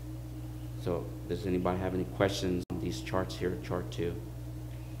 So does anybody have any questions on these charts here, chart 2?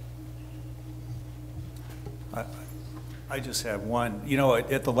 I just have one. You know,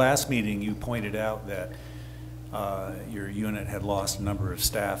 at the last meeting, you pointed out that your unit had lost a number of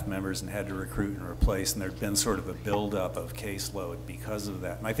staff members and had to recruit and replace, and there'd been sort of a buildup of caseload because of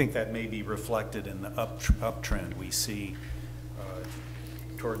that. And I think that may be reflected in the uptrend we see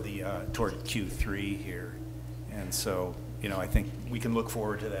toward Q3 here. And so, you know, I think we can look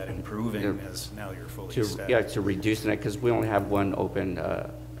forward to that improving as now you're fully staffed. Yeah, to reducing it, because we only have 1 open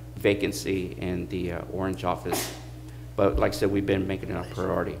vacancy in the Orange office. But like I said, we've been making it a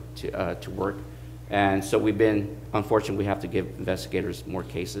priority to work. And so we've been, unfortunately, we have to give investigators more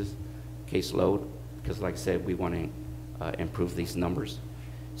caseload, because like I said, we want to improve these numbers.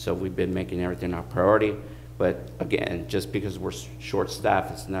 So we've been making everything our priority. But again, just because we're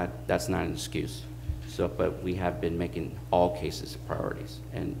short-staffed, that's not an excuse. So, but we have been making all cases priorities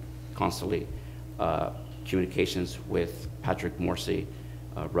and constantly communications with Patrick Morsey,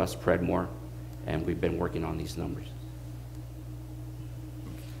 Russ Predmore, and we've been working on these numbers.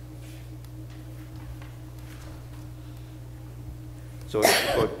 So if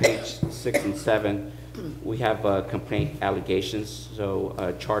you go to page 6 and 7, we have complaint allegations.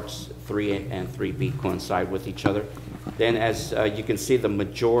 So charts 3 and 3B coincide with each other. Then as you can see, the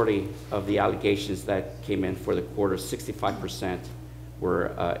majority of the allegations that came in for the quarter, 65%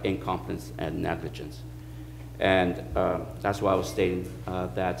 were incompetence and negligence. And that's why I was stating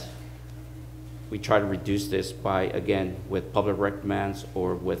that we try to reduce this by, again, with public reprimands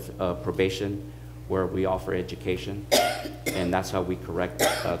or with probation, where we offer education. And that's how we correct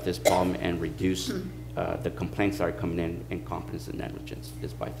this problem and reduce the complaints that are coming in incompetence and negligence,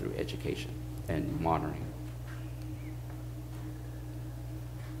 is by through education and monitoring.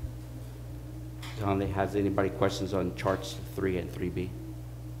 Has anybody questions on charts 3 and 3B?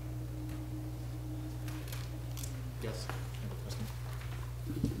 Yes.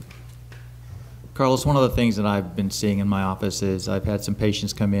 Carlos, one of the things that I've been seeing in my office is I've had some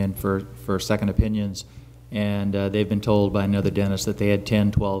patients come in for second opinions, and they've been told by another dentist that they had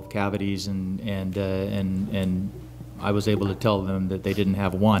 10, 12 cavities, and I was able to tell them that they didn't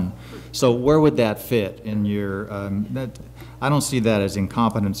have one. So where would that fit in your? I don't see that as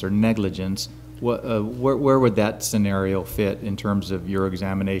incompetence or negligence. Where would that scenario fit in terms of your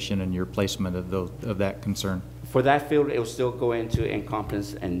examination and your placement of that concern? For that field, it will still go into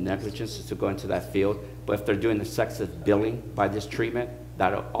incompetence and negligence to go into that field. But if they're doing excessive billing by this treatment,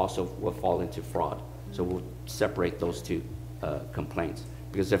 that also will fall into fraud. So we'll separate those two complaints.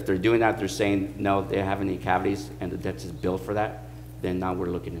 Because if they're doing that, they're saying, no, they have any cavities and the dentist billed for that, then now we're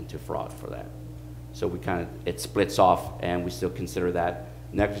looking into fraud for that. So we kind of, it splits off, and we still consider that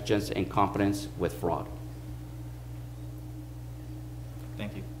negligence, incompetence with fraud.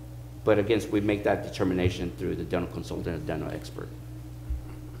 Thank you. But again, we make that determination through the dental consultant and dental expert.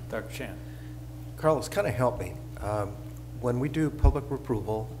 Dr. Chan. Carlos, kind of help me. When we do public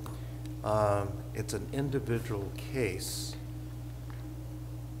approval, it's an individual case.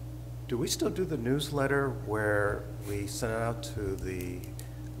 Do we still do the newsletter where we send it out to the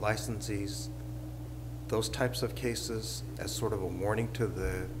licensees, those types of cases, as sort of a warning to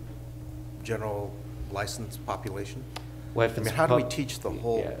the general licensed population? Well, if I mean, it's how do we teach the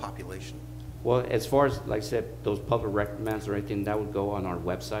whole yeah. population? Well, as far as, like I said, those public reprimands or anything, that would go on our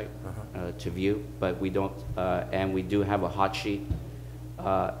website to view, but we don't, and we do have a hot sheet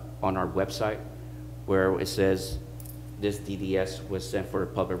on our website where it says this DDS was sent for a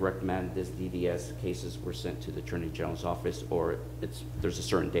public reprimand, this DDS cases were sent to the Attorney General's office, or there's a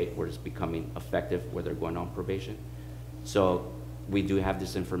certain date where it's becoming effective, where they're going on probation. So we do have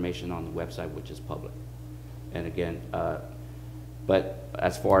this information on the website, which is public. And again, but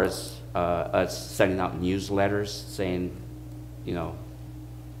as far as us sending out newsletters saying, you know,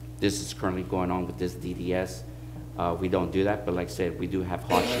 this is currently going on with this DDS, we don't do that. But like I said, we do have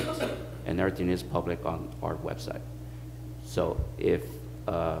hot sheets, and everything is public on our website. So if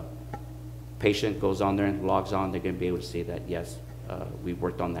a patient goes on there and logs on, they're going to be able to see that, yes, we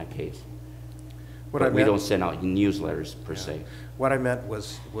worked on that case. But we don't send out newsletters per se. What I meant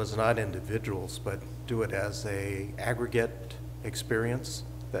was not individuals, but do it as a aggregate experience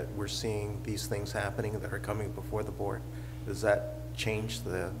that we're seeing these things happening that are coming before the board. Does that change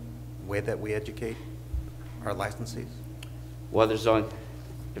the way that we educate our licensees? Well, there's only,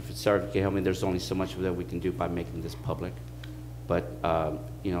 if it's sorry, can you help me, there's only so much that we can do by making this public. But,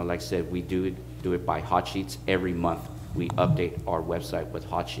 you know, like I said, we do it by hot sheets. Every month we update our website with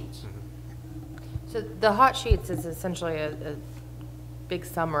hot sheets. So the hot sheets is essentially a big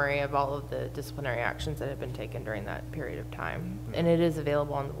summary of all of the disciplinary actions that have been taken during that period of time. And it is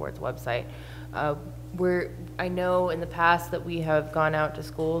available on the board's website. I know in the past that we have gone out to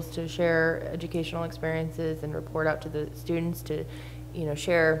schools to share educational experiences and report out to the students to, you know,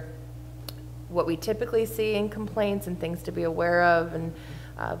 share what we typically see in complaints and things to be aware of, and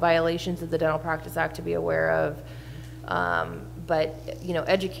violations of the Dental Practice Act to be aware of. But, you know,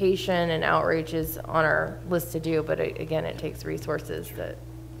 education and outreach is on our list to do, but again, it takes resources that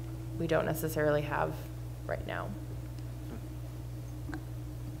we don't necessarily have right now.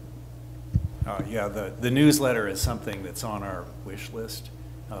 Yeah, the newsletter is something that's on our wish list.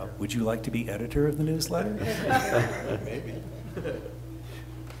 Would you like to be editor of the newsletter? Maybe.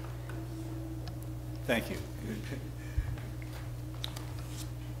 Thank you.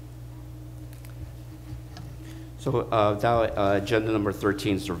 So now agenda number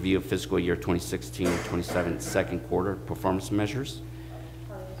 13 is the review of fiscal year 2016-27 second quarter performance measures.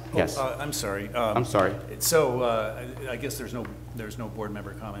 Yes. I'm sorry. I'm sorry. So I guess there's no board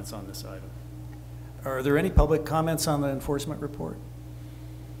member comments on this item. Are there any public comments on the enforcement report?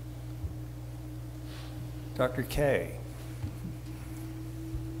 Dr. Kay.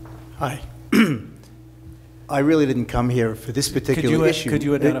 Hi. I really didn't come here for this particular issue. Could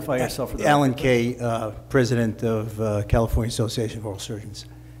you identify yourself for the Alan record? Kay, President of California Association of Oral Surgeons,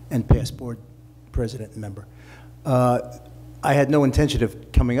 and past board president and member. I had no intention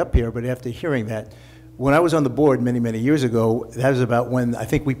of coming up here, but after hearing that, when I was on the board many, many years ago, that was about when I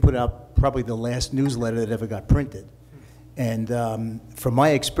think we put out probably the last newsletter that ever got printed. And from my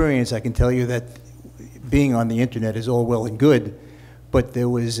experience, I can tell you that being on the internet is all well and good, but there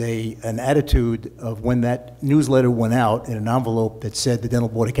was an attitude of when that newsletter went out in an envelope that said the Dental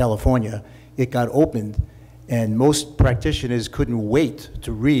Board of California, it got opened, and most practitioners couldn't wait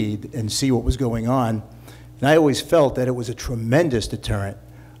to read and see what was going on. And I always felt that it was a tremendous deterrent,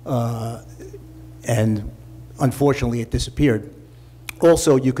 and unfortunately it disappeared.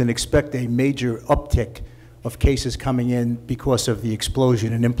 Also, you can expect a major uptick of cases coming in because of the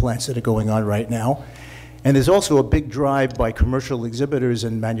explosion in implants that are going on right now. And there's also a big drive by commercial exhibitors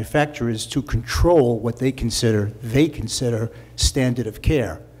and manufacturers to control what they consider standard of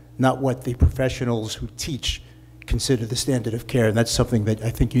care, not what the professionals who teach consider the standard of care. And that's something that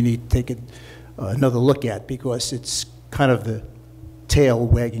I think you need to take another look at, because it's kind of the tail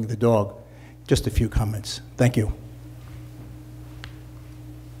wagging the dog. Just a few comments. Thank you.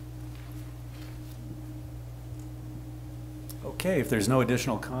 Okay, if there's no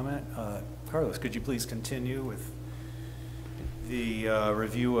additional comment, Carlos, could you please continue with the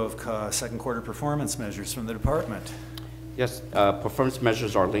review of second quarter performance measures from the department? Yes, performance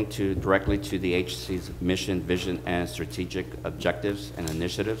measures are linked directly to the agency's mission, vision, and strategic objectives and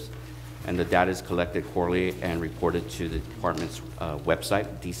initiatives, and the data is collected quarterly and reported to the department's website,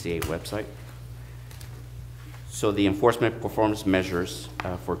 DCA website. So the enforcement performance measures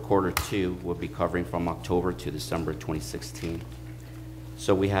for quarter 2 will be covering from October to December 2016.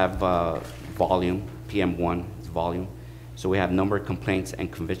 So we have volume, PM1 is volume. So we have number of complaints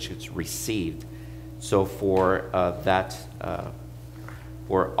and convictions received. So for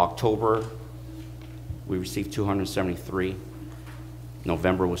for October, we received 273.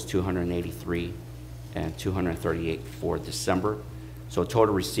 November was 283, and 238 for December. So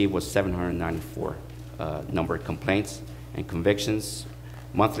total received was 794 number of complaints and convictions.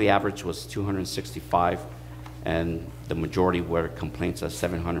 Monthly average was 265, and the majority were complaints of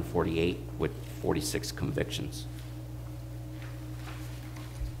 748 with 46 convictions.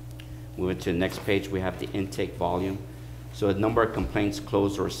 Moving to the next page, we have the intake volume. So the number of complaints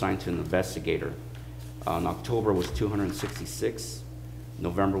closed or assigned to an investigator. On October was 266,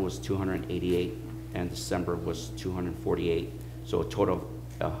 November was 288, and December was 248. So a total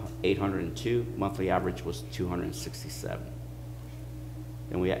of 802, monthly average was 267.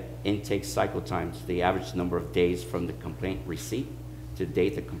 Then we had intake cycle times, the average number of days from the complaint receipt to the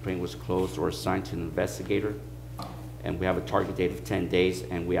date the complaint was closed or assigned to an investigator. And we have a target date of 10 days,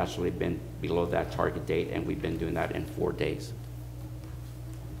 and we actually been below that target date, and we've been doing that in 4 days.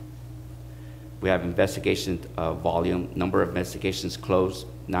 We have investigation volume, number of investigations closed,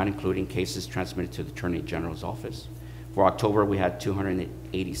 not including cases transmitted to the Attorney General's office. For October, we had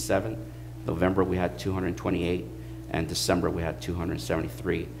 287, November we had 228, and December we had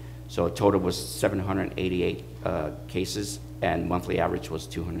 273. So a total was 788 cases, and monthly average was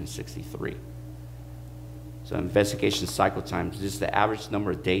 263. So investigation cycle times, this is the average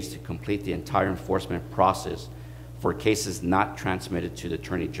number of days to complete the entire enforcement process for cases not transmitted to the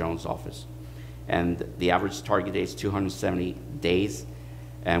Attorney General's office. And the average target date is 270 days,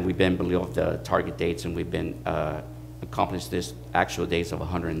 and we've been below the target dates, and we've been accomplished this actual days of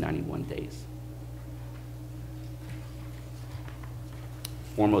 191 days.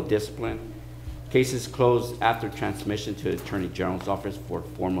 Formal discipline. Cases closed after transmission to the Attorney General's office for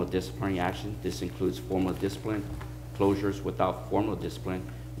formal disciplinary action. This includes formal discipline, closures without formal discipline,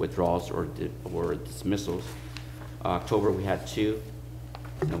 withdrawals or dismissals. October we had 2,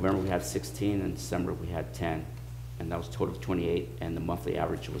 November we had 16, and December we had 10. And that was a total of 28, and the monthly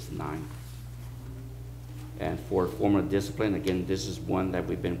average was 9. And for formal discipline, again, this is one that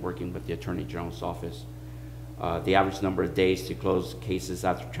we've been working with the Attorney General's office. The average number of days to close cases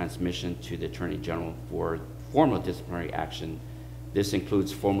after transmission to the Attorney General for formal disciplinary action. This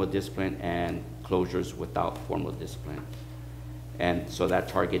includes formal discipline and closures without formal discipline. And so that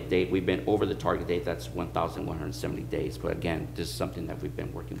target date, we've been over the target date, that's 1,170 days. But again, this is something that we've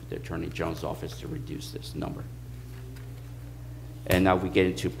been working with the Attorney General's office to reduce this number. And now we get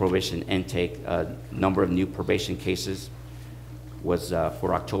into probation intake, number of new probation cases. was,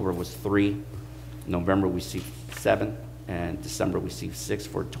 for October was 3, November we received 7, and December we received 6,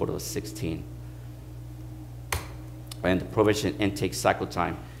 for a total of 16. And the probation intake cycle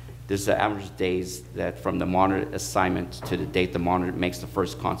time, this is the average days that from the monitor assignment to the date the monitor makes the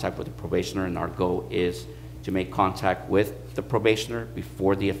first contact with the probationer, and our goal is to make contact with the probationer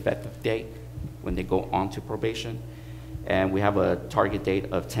before the effective date when they go on to probation. And we have a target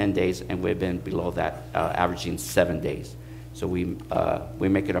date of 10 days, and we've been below that, averaging 7 days. So we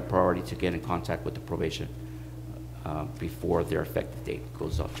make it a priority to get in contact with the probation before their effective date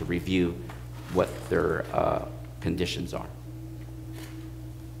goes up, to review what their conditions are.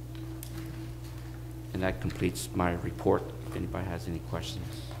 And that completes my report. If anybody has any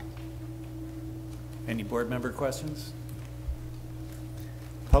questions. Any board member questions?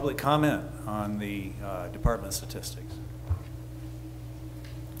 Public comment on the Department of Statistics.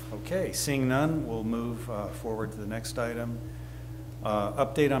 Okay, seeing none, we'll move forward to the next item.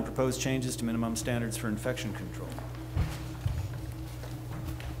 Update on proposed changes to minimum standards for infection control.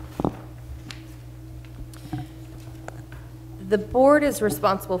 The board is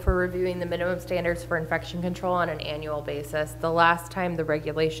responsible for reviewing the minimum standards for infection control on an annual basis. The last time the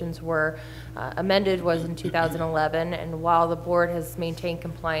regulations were amended was in 2011, and while the board has maintained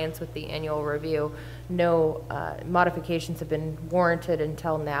compliance with the annual review, no modifications have been warranted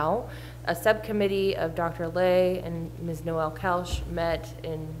until now. A subcommittee of Dr. Lay and Ms. Noelle Kelsch met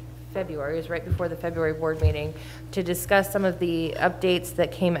in February, it was right before the February board meeting, to discuss some of the updates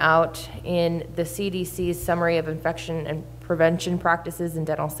that came out in the CDC's Summary of Infection and Prevention Practices in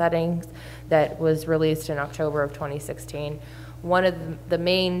Dental Settings that was released in October of 2016. One of the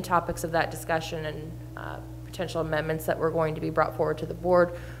main topics of that discussion and potential amendments that were going to be brought forward to the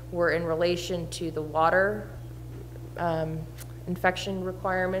board were in relation to the water infection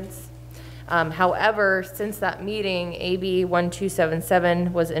requirements. However, since that meeting, AB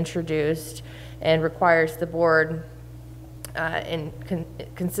 1277 was introduced and requires the board,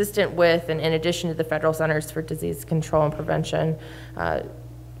 consistent with and in addition to the Federal Centers for Disease Control and Prevention,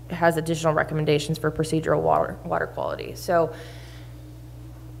 has additional recommendations for procedural water quality. So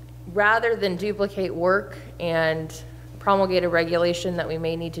rather than duplicate work and promulgate a regulation that we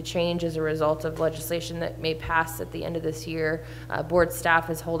may need to change as a result of legislation that may pass at the end of this year, board staff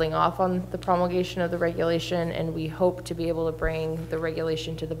is holding off on the promulgation of the regulation, and we hope to be able to bring the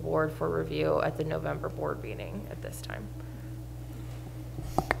regulation to the board for review at the November board meeting at this time.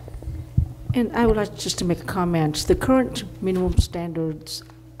 And I would like just to make a comment. The current minimum standards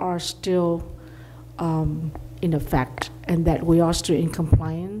are still in effect, and that we are still in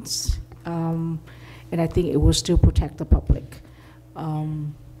compliance. And I think it will still protect the public.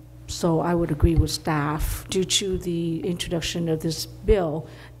 So I would agree with staff, due to the introduction of this bill,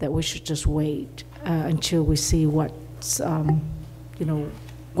 that we should just wait until we see what's, you know,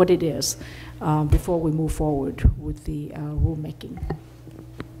 what it is before we move forward with the rulemaking.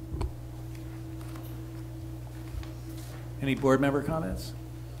 Any board member comments?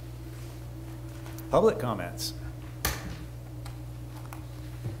 Public comments?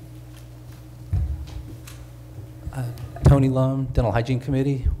 Tony Lum, Dental Hygiene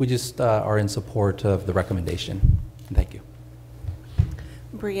Committee. We just are in support of the recommendation. Thank you.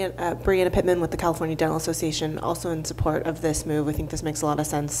 Brianna Pittman with the California Dental Association, also in support of this move. I think this makes a lot of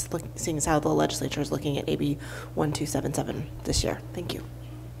sense, seeing as how the legislature is looking at AB 1277 this year. Thank you.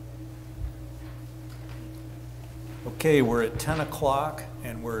 Okay, we're at 10 o'clock,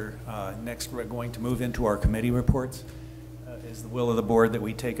 and we're next we're going to move into our committee reports. Is the will of the board that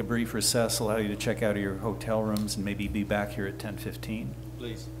we take a brief recess, allow you to check out of your hotel rooms, and maybe be back here at 10:15?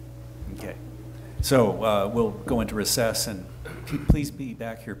 Please. Okay. So we'll go into recess, and please be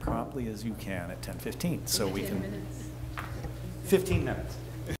back here promptly as you can at 10:15, so we can. 15 minutes.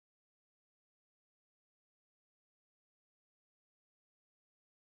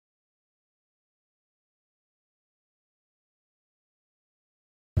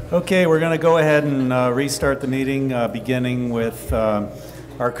 Okay, we're going to go ahead and restart the meeting, beginning with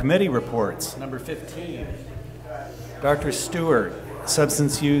our committee reports. Number 15, Dr. Stewart,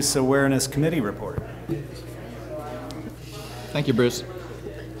 Substance Use Awareness Committee Report. Thank you, Bruce.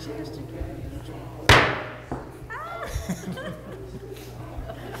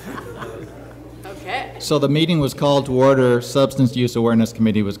 Okay. So the meeting was called to order. Substance Use Awareness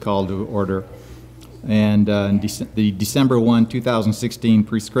Committee was called to order. And the December 1, 2016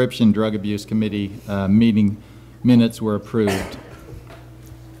 Prescription Drug Abuse Committee meeting minutes were approved.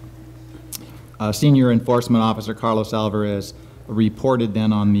 Senior Enforcement Officer Carlos Alvarez reported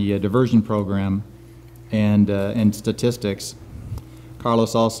then on the diversion program and statistics.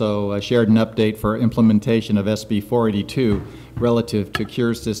 Carlos also shared an update for implementation of SB 482 relative to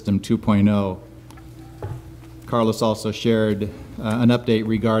Cure System 2.0. Carlos also shared an update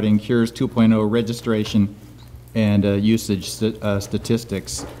regarding Cure's 2.0 registration and usage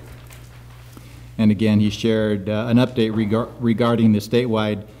statistics. And again, he shared an update regarding the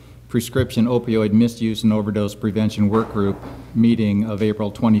statewide prescription opioid misuse and overdose prevention work group meeting of April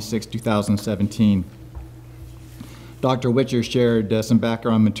 26, 2017. Dr. Witcher shared some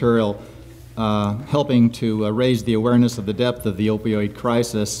background material helping to raise the awareness of the depth of the opioid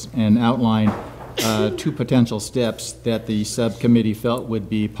crisis and outline 2 potential steps that the subcommittee felt would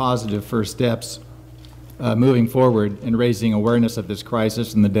be positive first steps moving forward in raising awareness of this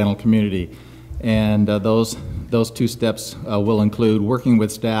crisis in the dental community. And those 2 steps will include working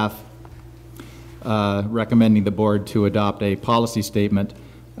with staff, recommending the board to adopt a policy statement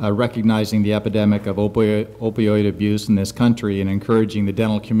recognizing the epidemic of opioid abuse in this country and encouraging the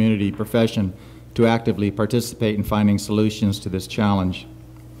dental community profession to actively participate in finding solutions to this challenge.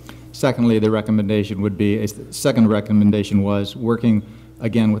 Secondly, the recommendation would be, a second recommendation was working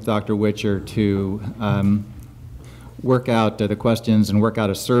again with Dr. Witcher to work out the questions and work out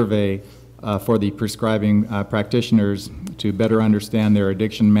a survey for the prescribing practitioners to better understand their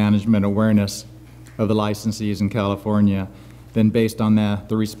addiction management awareness of the licensees in California. Then based on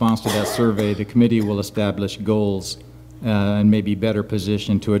the response to that survey, the committee will establish goals and may be better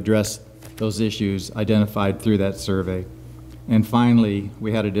positioned to address those issues identified through that survey. And finally,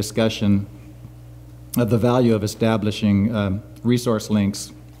 we had a discussion of the value of establishing resource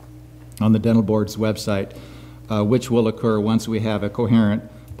links on the dental board's website, which will occur once we have a coherent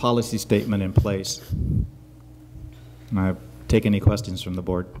policy statement in place. And I take any questions from the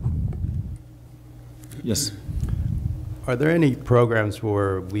board. Yes. Are there any programs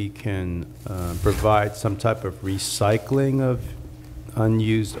where we can provide some type of recycling of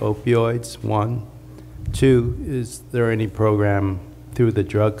unused opioids, 1? 2, is there any program through the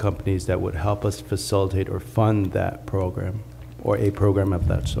drug companies that would help us facilitate or fund that program or a program of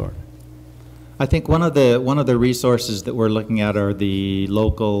that sort? I think one of the resources that we're looking at are the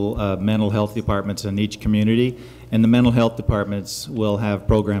local mental health departments in each community, and the mental health departments will have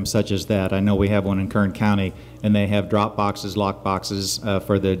programs such as that. I know we have one in Kern County, and they have drop boxes, lock boxes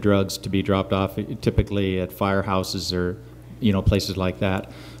for the drugs to be dropped off, typically at firehouses or places like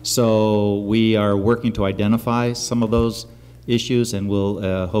that. So we are working to identify some of those issues, and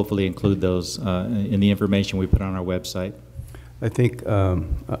we'll hopefully include those in the information we put on our website. I think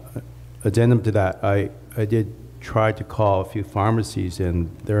addendum to that, I did try to call a few pharmacies, and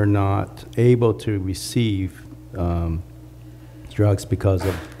they're not able to receive drugs because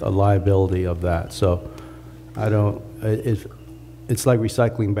of the liability of that. So I don't, it's like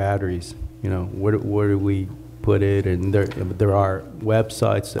recycling batteries, where do we put it? And there are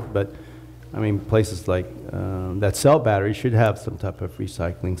websites, but I mean, places like that sell batteries should have some type of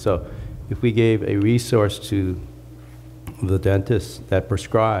recycling. So if we gave a resource to the dentist that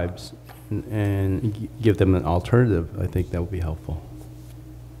prescribes and give them an alternative, I think that would be helpful.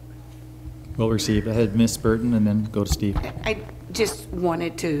 We'll receive. Ahead, Ms. Burton, and then go to Steve. I just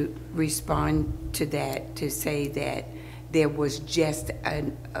wanted to respond to that, to say that there was just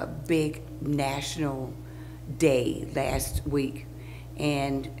a big national day last week,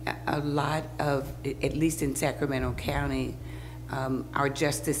 and a lot of, at least in Sacramento County, our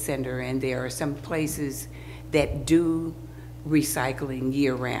Justice Center, and there are some places that do recycling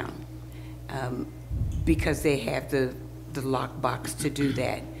year-round because they have the lockbox to do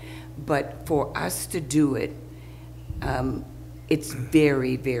that. But for us to do it, it's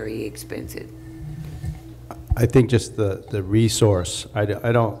very, very expensive. I think just the resource, I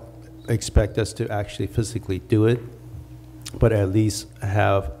don't expect us to actually physically do it, but at least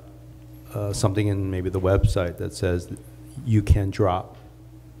have something in maybe the website that says you can drop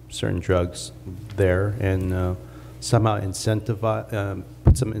certain drugs there, and somehow incentivize,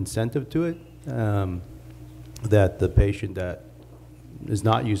 put some incentive to it, that the patient that is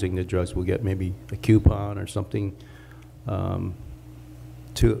not using the drugs will get maybe a coupon or something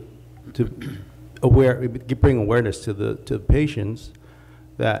to bring awareness to the patients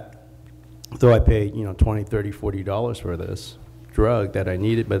that though I paid $20, $30, $40 for this drug that I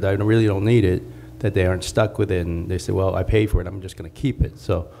needed, but I really don't need it, that they aren't stuck with it, and they say, well, I paid for it, I'm just going to keep it.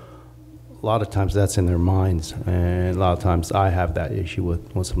 So a lot of times that's in their minds, and a lot of times I have that issue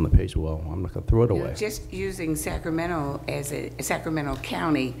with some of the patients. Well, I'm not going to throw it away. Just using Sacramento as Sacramento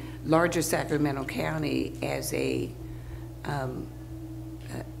County, larger Sacramento County as an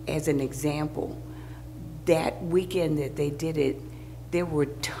example, that weekend that they did it, there were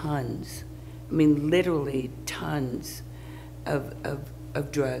tons, I mean literally tons of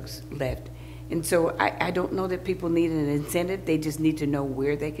of drugs left. And so I don't know that people need an incentive, they just need to know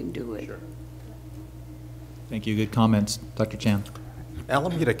where they can do it. Sure. Thank you. Good comments. Dr. Chan.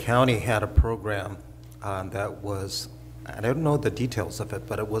 Alameda County had a program that was, I don't know the details of it,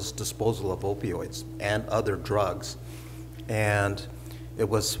 but it was disposal of opioids and other drugs. And it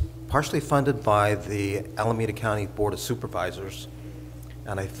was partially funded by the Alameda County Board of Supervisors.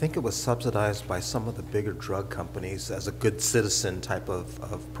 And I think it was subsidized by some of the bigger drug companies as a good citizen type of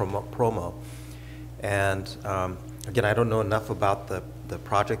promo. And again, I don't know enough about the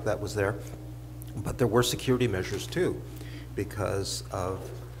project that was there, but there were security measures too, because of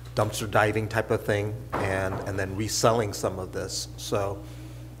dumpster diving type of thing, and then reselling some of this. So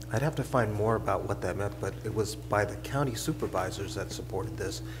I'd have to find more about what that meant, but it was by the county supervisors that supported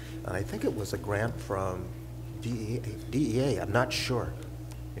this. And I think it was a grant from DEA, I'm not sure.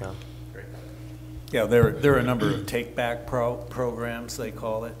 Yeah. Yeah, there are a number of take-back programs, they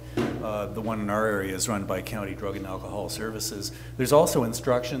call it. The one in our area is run by County Drug and Alcohol Services. There's also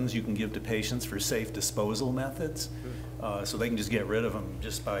instructions you can give to patients for safe disposal methods, so they can just get rid of them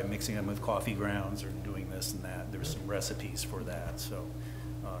just by mixing them with coffee grounds or doing this and that. There's some recipes for that, so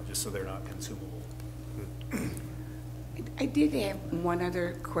just so they're not consumable. I did have one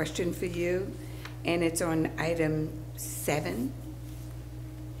other question for you, and it's on item 7.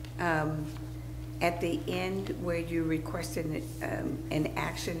 At the end where you requested an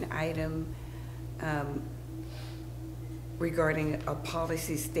action item regarding a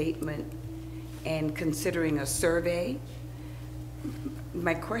policy statement and considering a survey,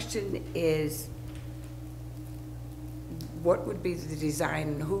 my question is, what would be the design,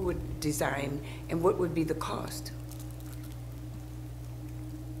 and who would design, and what would be the cost?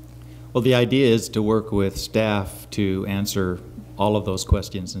 Well, the idea is to work with staff to answer all of those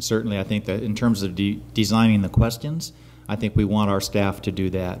questions, and certainly I think that in terms of designing the questions, I think we want our staff to do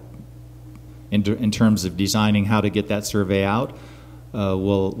that. In terms of designing how to get that survey out,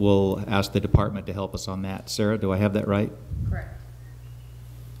 we'll ask the department to help us on that. Sarah, do I have that right? Correct.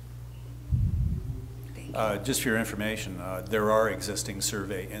 Just for your information, there are existing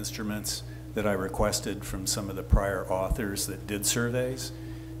survey instruments that I requested from some of the prior authors that did surveys,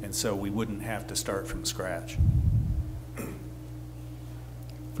 and so we wouldn't have to start from scratch.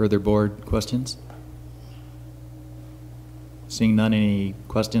 Further board questions? Seeing none, any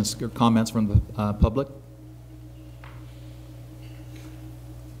questions or comments from the public?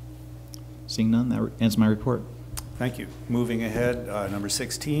 Seeing none, that ends my report. Thank you. Moving ahead, number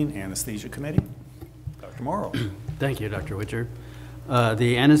 16, Anesthesia Committee. Dr. Morrow. Thank you, Dr. Witcher.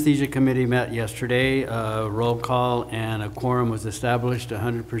 The Anesthesia Committee met yesterday. Roll call and a quorum was established.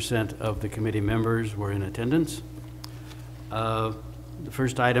 100% of the committee members were in attendance. The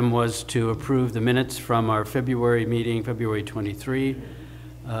first item was to approve the minutes from our February meeting, February 23,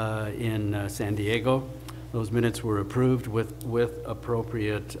 in San Diego. Those minutes were approved with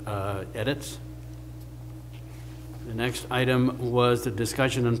appropriate edits. The next item was the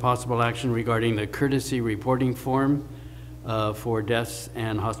discussion and possible action regarding the courtesy reporting form for deaths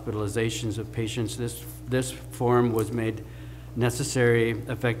and hospitalizations of patients. This form was made necessary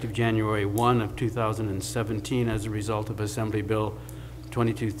effective January 1 of 2017 as a result of Assembly Bill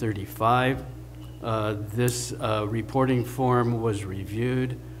 2235. This reporting form was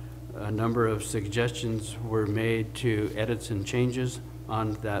reviewed. A number of suggestions were made to edits and changes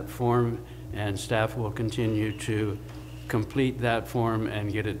on that form, and staff will continue to complete that form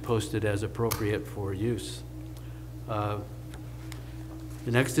and get it posted as appropriate for use. The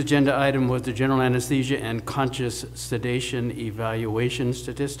next agenda item was the general anesthesia and conscious sedation evaluation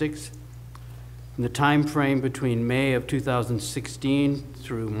statistics. In the time frame between May of 2016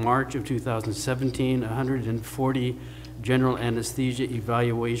 through March of 2017, 140 general anesthesia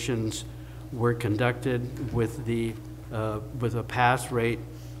evaluations were conducted with a pass rate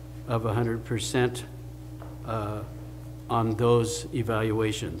of 100% on those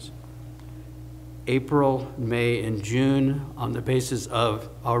evaluations. April, May, and June, on the basis of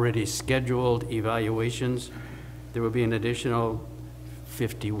already scheduled evaluations, there will be an additional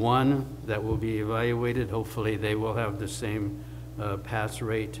 51 that will be evaluated. Hopefully they will have the same pass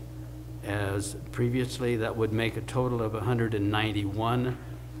rate as previously. That would make a total of 191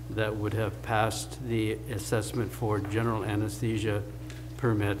 that would have passed the assessment for general anesthesia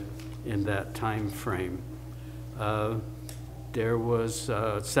permit in that time frame. There was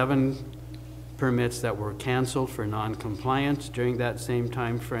 7 permits that were canceled for non-compliance during that same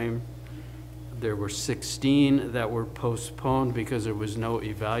time frame. There were 16 that were postponed because there was no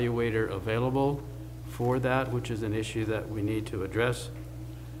evaluator available for that, which is an issue that we need to address.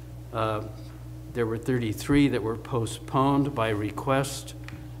 There were 33 that were postponed by request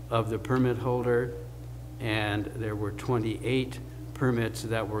of the permit holder, and there were 28 permits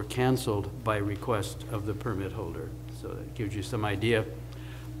that were canceled by request of the permit holder. So that gives you some idea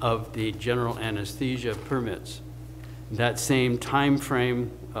of the general anesthesia permits. That same time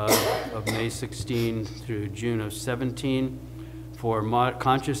frame of May 16 through June of 17 for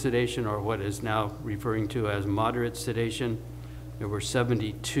conscious sedation, or what is now referring to as moderate sedation, there were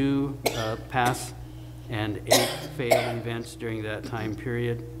 72 pass and 8 fail events during that time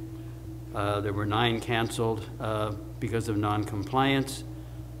period. There were 9 canceled because of non-compliance.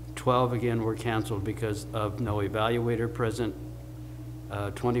 12 again were canceled because of no evaluator present.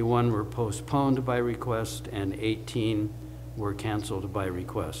 21 were postponed by request, and 18 were canceled by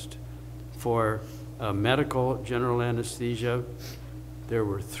request. For medical general anesthesia, there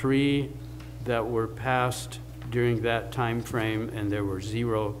were 3 that were passed during that time frame, and there were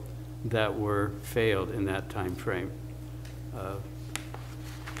 0 that were failed in that time frame.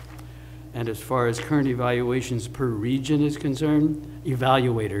 And as far as current evaluations per region is concerned,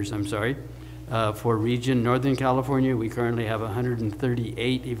 evaluators, I'm sorry, for region Northern California, we currently have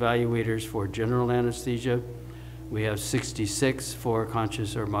 138 evaluators for general anesthesia. We have 66 for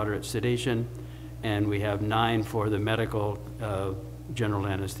conscious or moderate sedation, and we have 9 for the medical general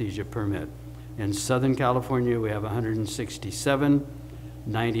anesthesia permit. In Southern California, we have 167,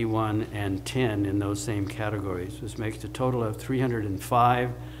 91, and 10 in those same categories. This makes a total of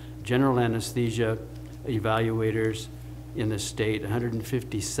 305 general anesthesia evaluators in the state,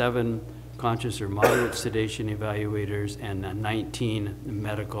 157 conscious or moderate sedation evaluators, and 19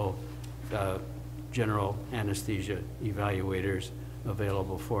 medical general anesthesia evaluators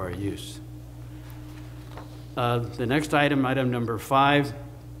available for our use. The next item, item number 5,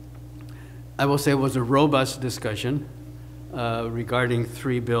 I will say was a robust discussion regarding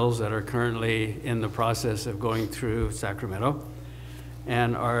 3 bills that are currently in the process of going through Sacramento.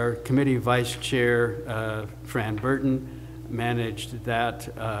 And our committee vice chair, Fran Burton, managed that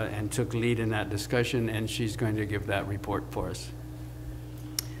and took lead in that discussion, and she's going to give that report for us.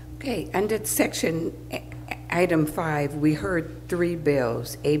 Okay, under section item 5, we heard 3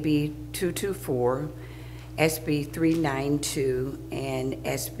 bills, AB 224, SB 392, and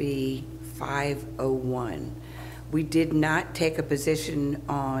SB 501. We did not take a position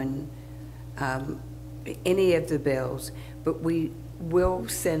on any of the bills, but we will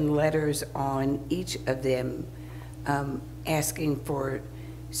send letters on each of them asking for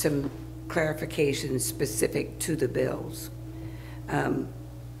some clarifications specific to the bills.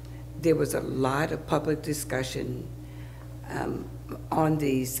 There was a lot of public discussion on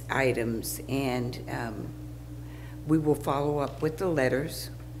these items, and we will follow up with the letters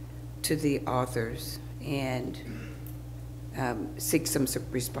to the authors and seek some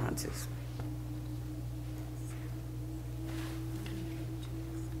responses.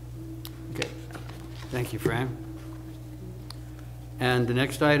 Okay, thank you, Fran. And the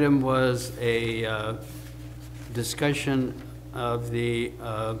next item was a discussion of the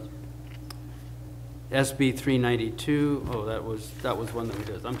SB 392. Oh, that was one that we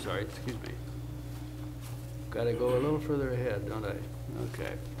did. I'm sorry, excuse me. Got to go a little further ahead, don't I?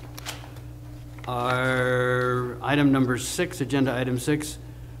 Okay. Our item number 6, agenda item 6,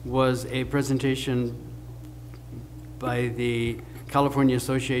 was a presentation by the California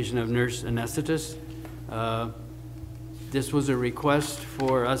Association of Nurse Anesthetists. This was a request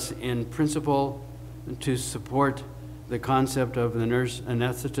for us in principle to support the concept of the nurse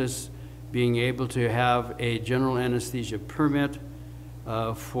anesthetist being able to have a general anesthesia permit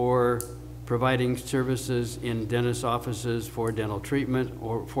for providing services in dentist offices for dental treatment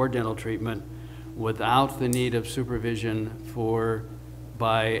or for dental treatment without the need of supervision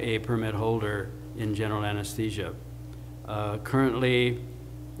by a permit holder in general anesthesia. Currently,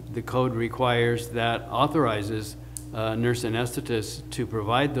 the code requires that authorizes nurse anesthetists to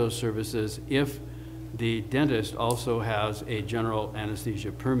provide those services if the dentist also has a general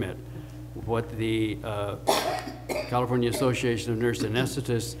anesthesia permit. What the California Association of Nurse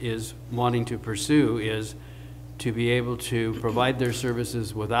Anesthetists is wanting to pursue is to be able to provide their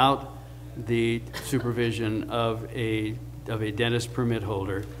services without the supervision of a dentist permit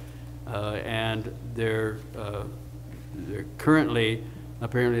holder, and they're currently,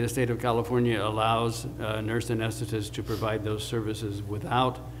 apparently the state of California allows nurse anesthetists to provide those services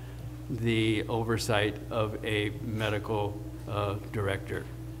without the oversight of a medical director.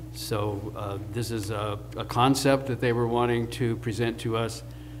 So this is a concept that they were wanting to present to us,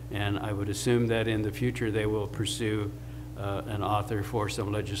 and I would assume that in the future they will pursue an author for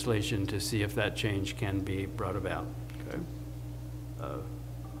some legislation to see if that change can be brought about. Okay.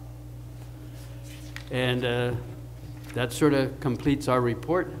 And that sort of completes our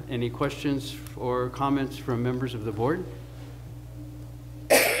report. Any questions or comments from members of the board?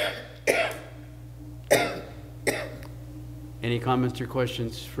 Any comments or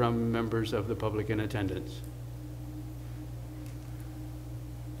questions from members of the public in attendance?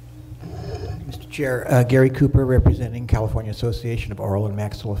 Mr. Chair, Gary Cooper, representing California Association of Oral and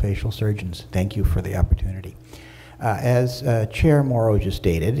Maxillofacial Surgeons. Thank you for the opportunity. As Chair Morrow just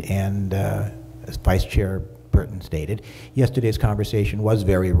stated, and as Vice Chair Burton stated, yesterday's conversation was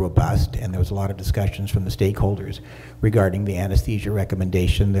very robust, and there was a lot of discussions from the stakeholders regarding the anesthesia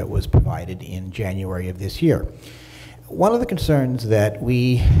recommendation that was provided in January of this year. One of the concerns that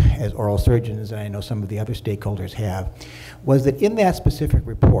we, as oral surgeons, and I know some of the other stakeholders have, was that in that specific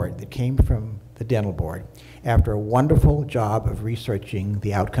report that came from the dental board, after a wonderful job of researching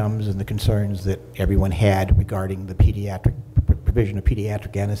the outcomes and the concerns that everyone had regarding the provision of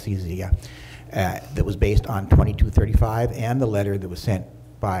pediatric anesthesia that was based on 2235 and the letter that was sent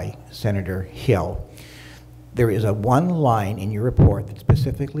by Senator Hill, there is one line in your report that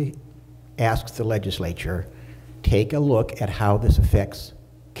specifically asks the legislature, take a look at how this affects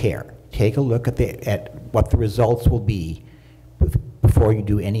care. Take a look at what the results will be before you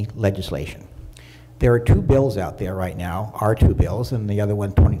do any legislation. There are two bills out there right now, our two bills, and the other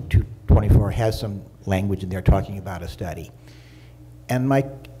one, 2224, has some language in there talking about a study. And my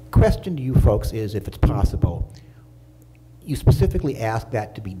question to you folks is, if it's possible, you specifically ask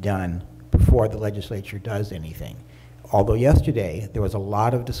that to be done before the legislature does anything. Although yesterday there was a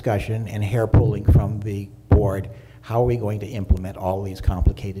lot of discussion and hair pulling from the board, how are we going to implement all these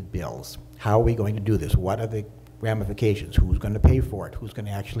complicated bills? How are we going to do this? What are the ramifications? Who's going to pay for it? Who's going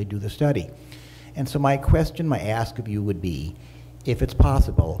to actually do the study? And so my question, my ask of you would be, if it's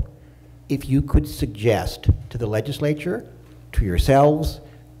possible, if you could suggest to the legislature, to yourselves,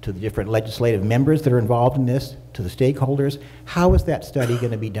 to the different legislative members that are involved in this, to the stakeholders, how is that study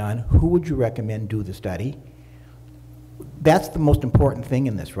going to be done? Who would you recommend do the study? That's the most important thing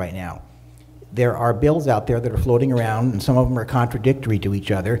in this right now. There are bills out there that are floating around, and some of them are contradictory to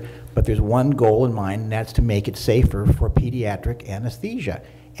each other, but there's one goal in mind, and that's to make it safer for pediatric anesthesia.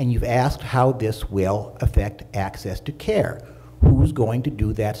 And you've asked how this will affect access to care. Who's going to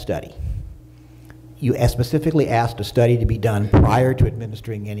do that study? You specifically asked a study to be done prior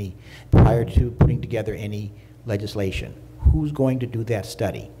to prior to putting together any legislation. Who's going to do that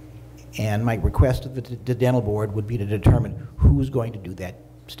study? And my request of the dental board would be to determine who's going to do that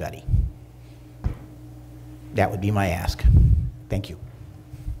study. That would be my ask. Thank you.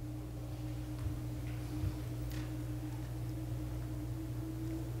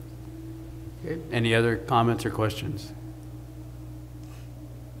 Okay. Any other comments or questions?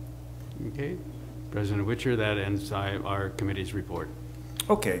 Okay. President Witcher, that ends our committee's report.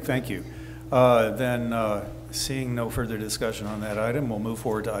 Okay, thank you. Seeing no further discussion on that item, we'll move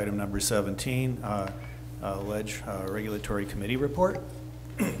forward to item number 17, Regulatory Committee report.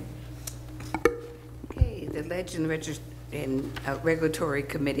 Okay, the Ledge and Regulatory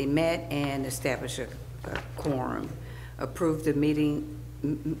Committee met and established a quorum, approved the meeting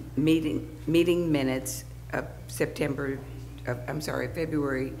minutes of February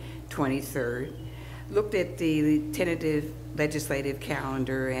 23rd, looked at the tentative legislative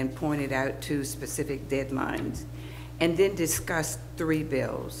calendar and pointed out 2 specific deadlines, and then discussed 3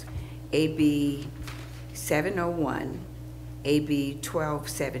 bills, AB 701, AB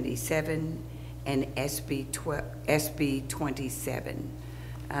 1277, and SB 27.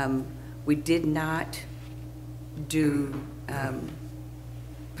 We did not do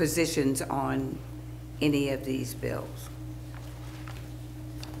positions on any of these bills.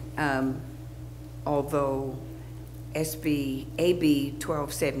 Although AB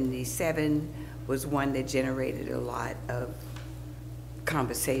 1277 was one that generated a lot of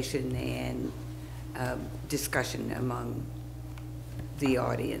conversation and discussion among the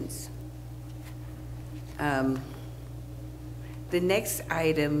audience. The next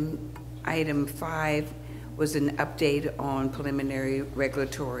item, item 5, was an update on preliminary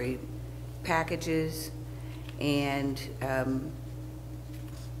regulatory packages, and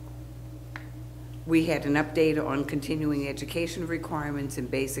we had an update on continuing education requirements and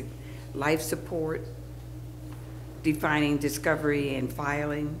basic life support, defining discovery and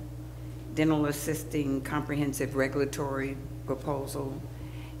filing, dental assisting comprehensive regulatory proposal,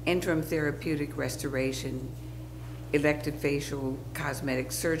 interim therapeutic restoration, elective facial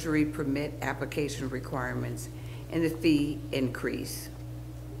cosmetic surgery permit application requirements, and the fee increase.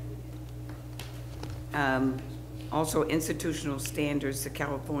 Also, institutional standards, the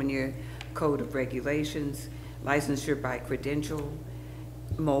California Code of Regulations, licensure by credential,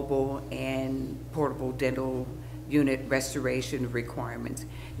 mobile and portable dental unit restoration requirements.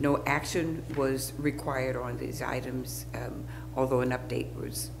 No action was required on these items, although an update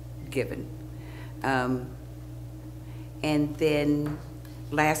was given. And then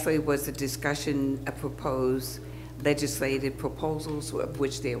lastly was the discussion of proposed legislative proposals, of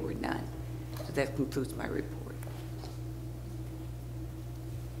which there were none. So that concludes my report.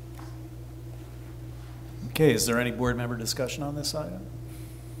 Okay, is there any board member discussion on this item?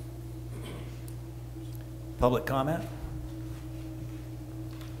 Public comment?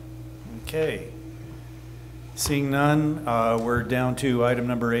 Okay. Seeing none, we're down to item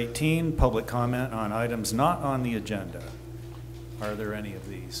number 18, public comment on items not on the agenda. Are there any of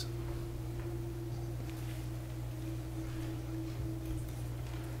these?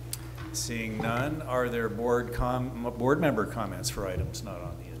 Seeing none, are there board member comments for items not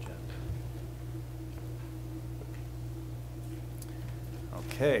on the agenda?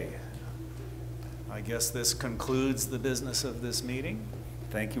 Okay. I guess this concludes the business of this meeting.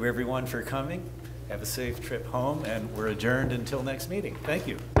 Thank you, everyone, for coming. Have a safe trip home, and we're adjourned until next meeting. Thank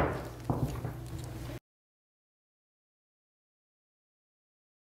you.